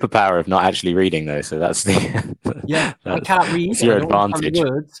the superpower of not actually reading, though, so that's the I can't read. It's your advantage.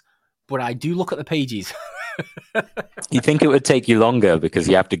 Words, but I do look at the pages. You think it would take you longer because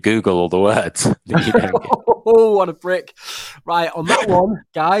you have to Google all the words? Oh, what a prick! Right, on that one,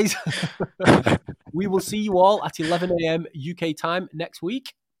 guys, we will see you all at 11 a.m. UK time next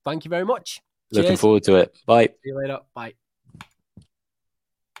week. Thank you very much. Looking forward to it. Bye. See you later. Bye.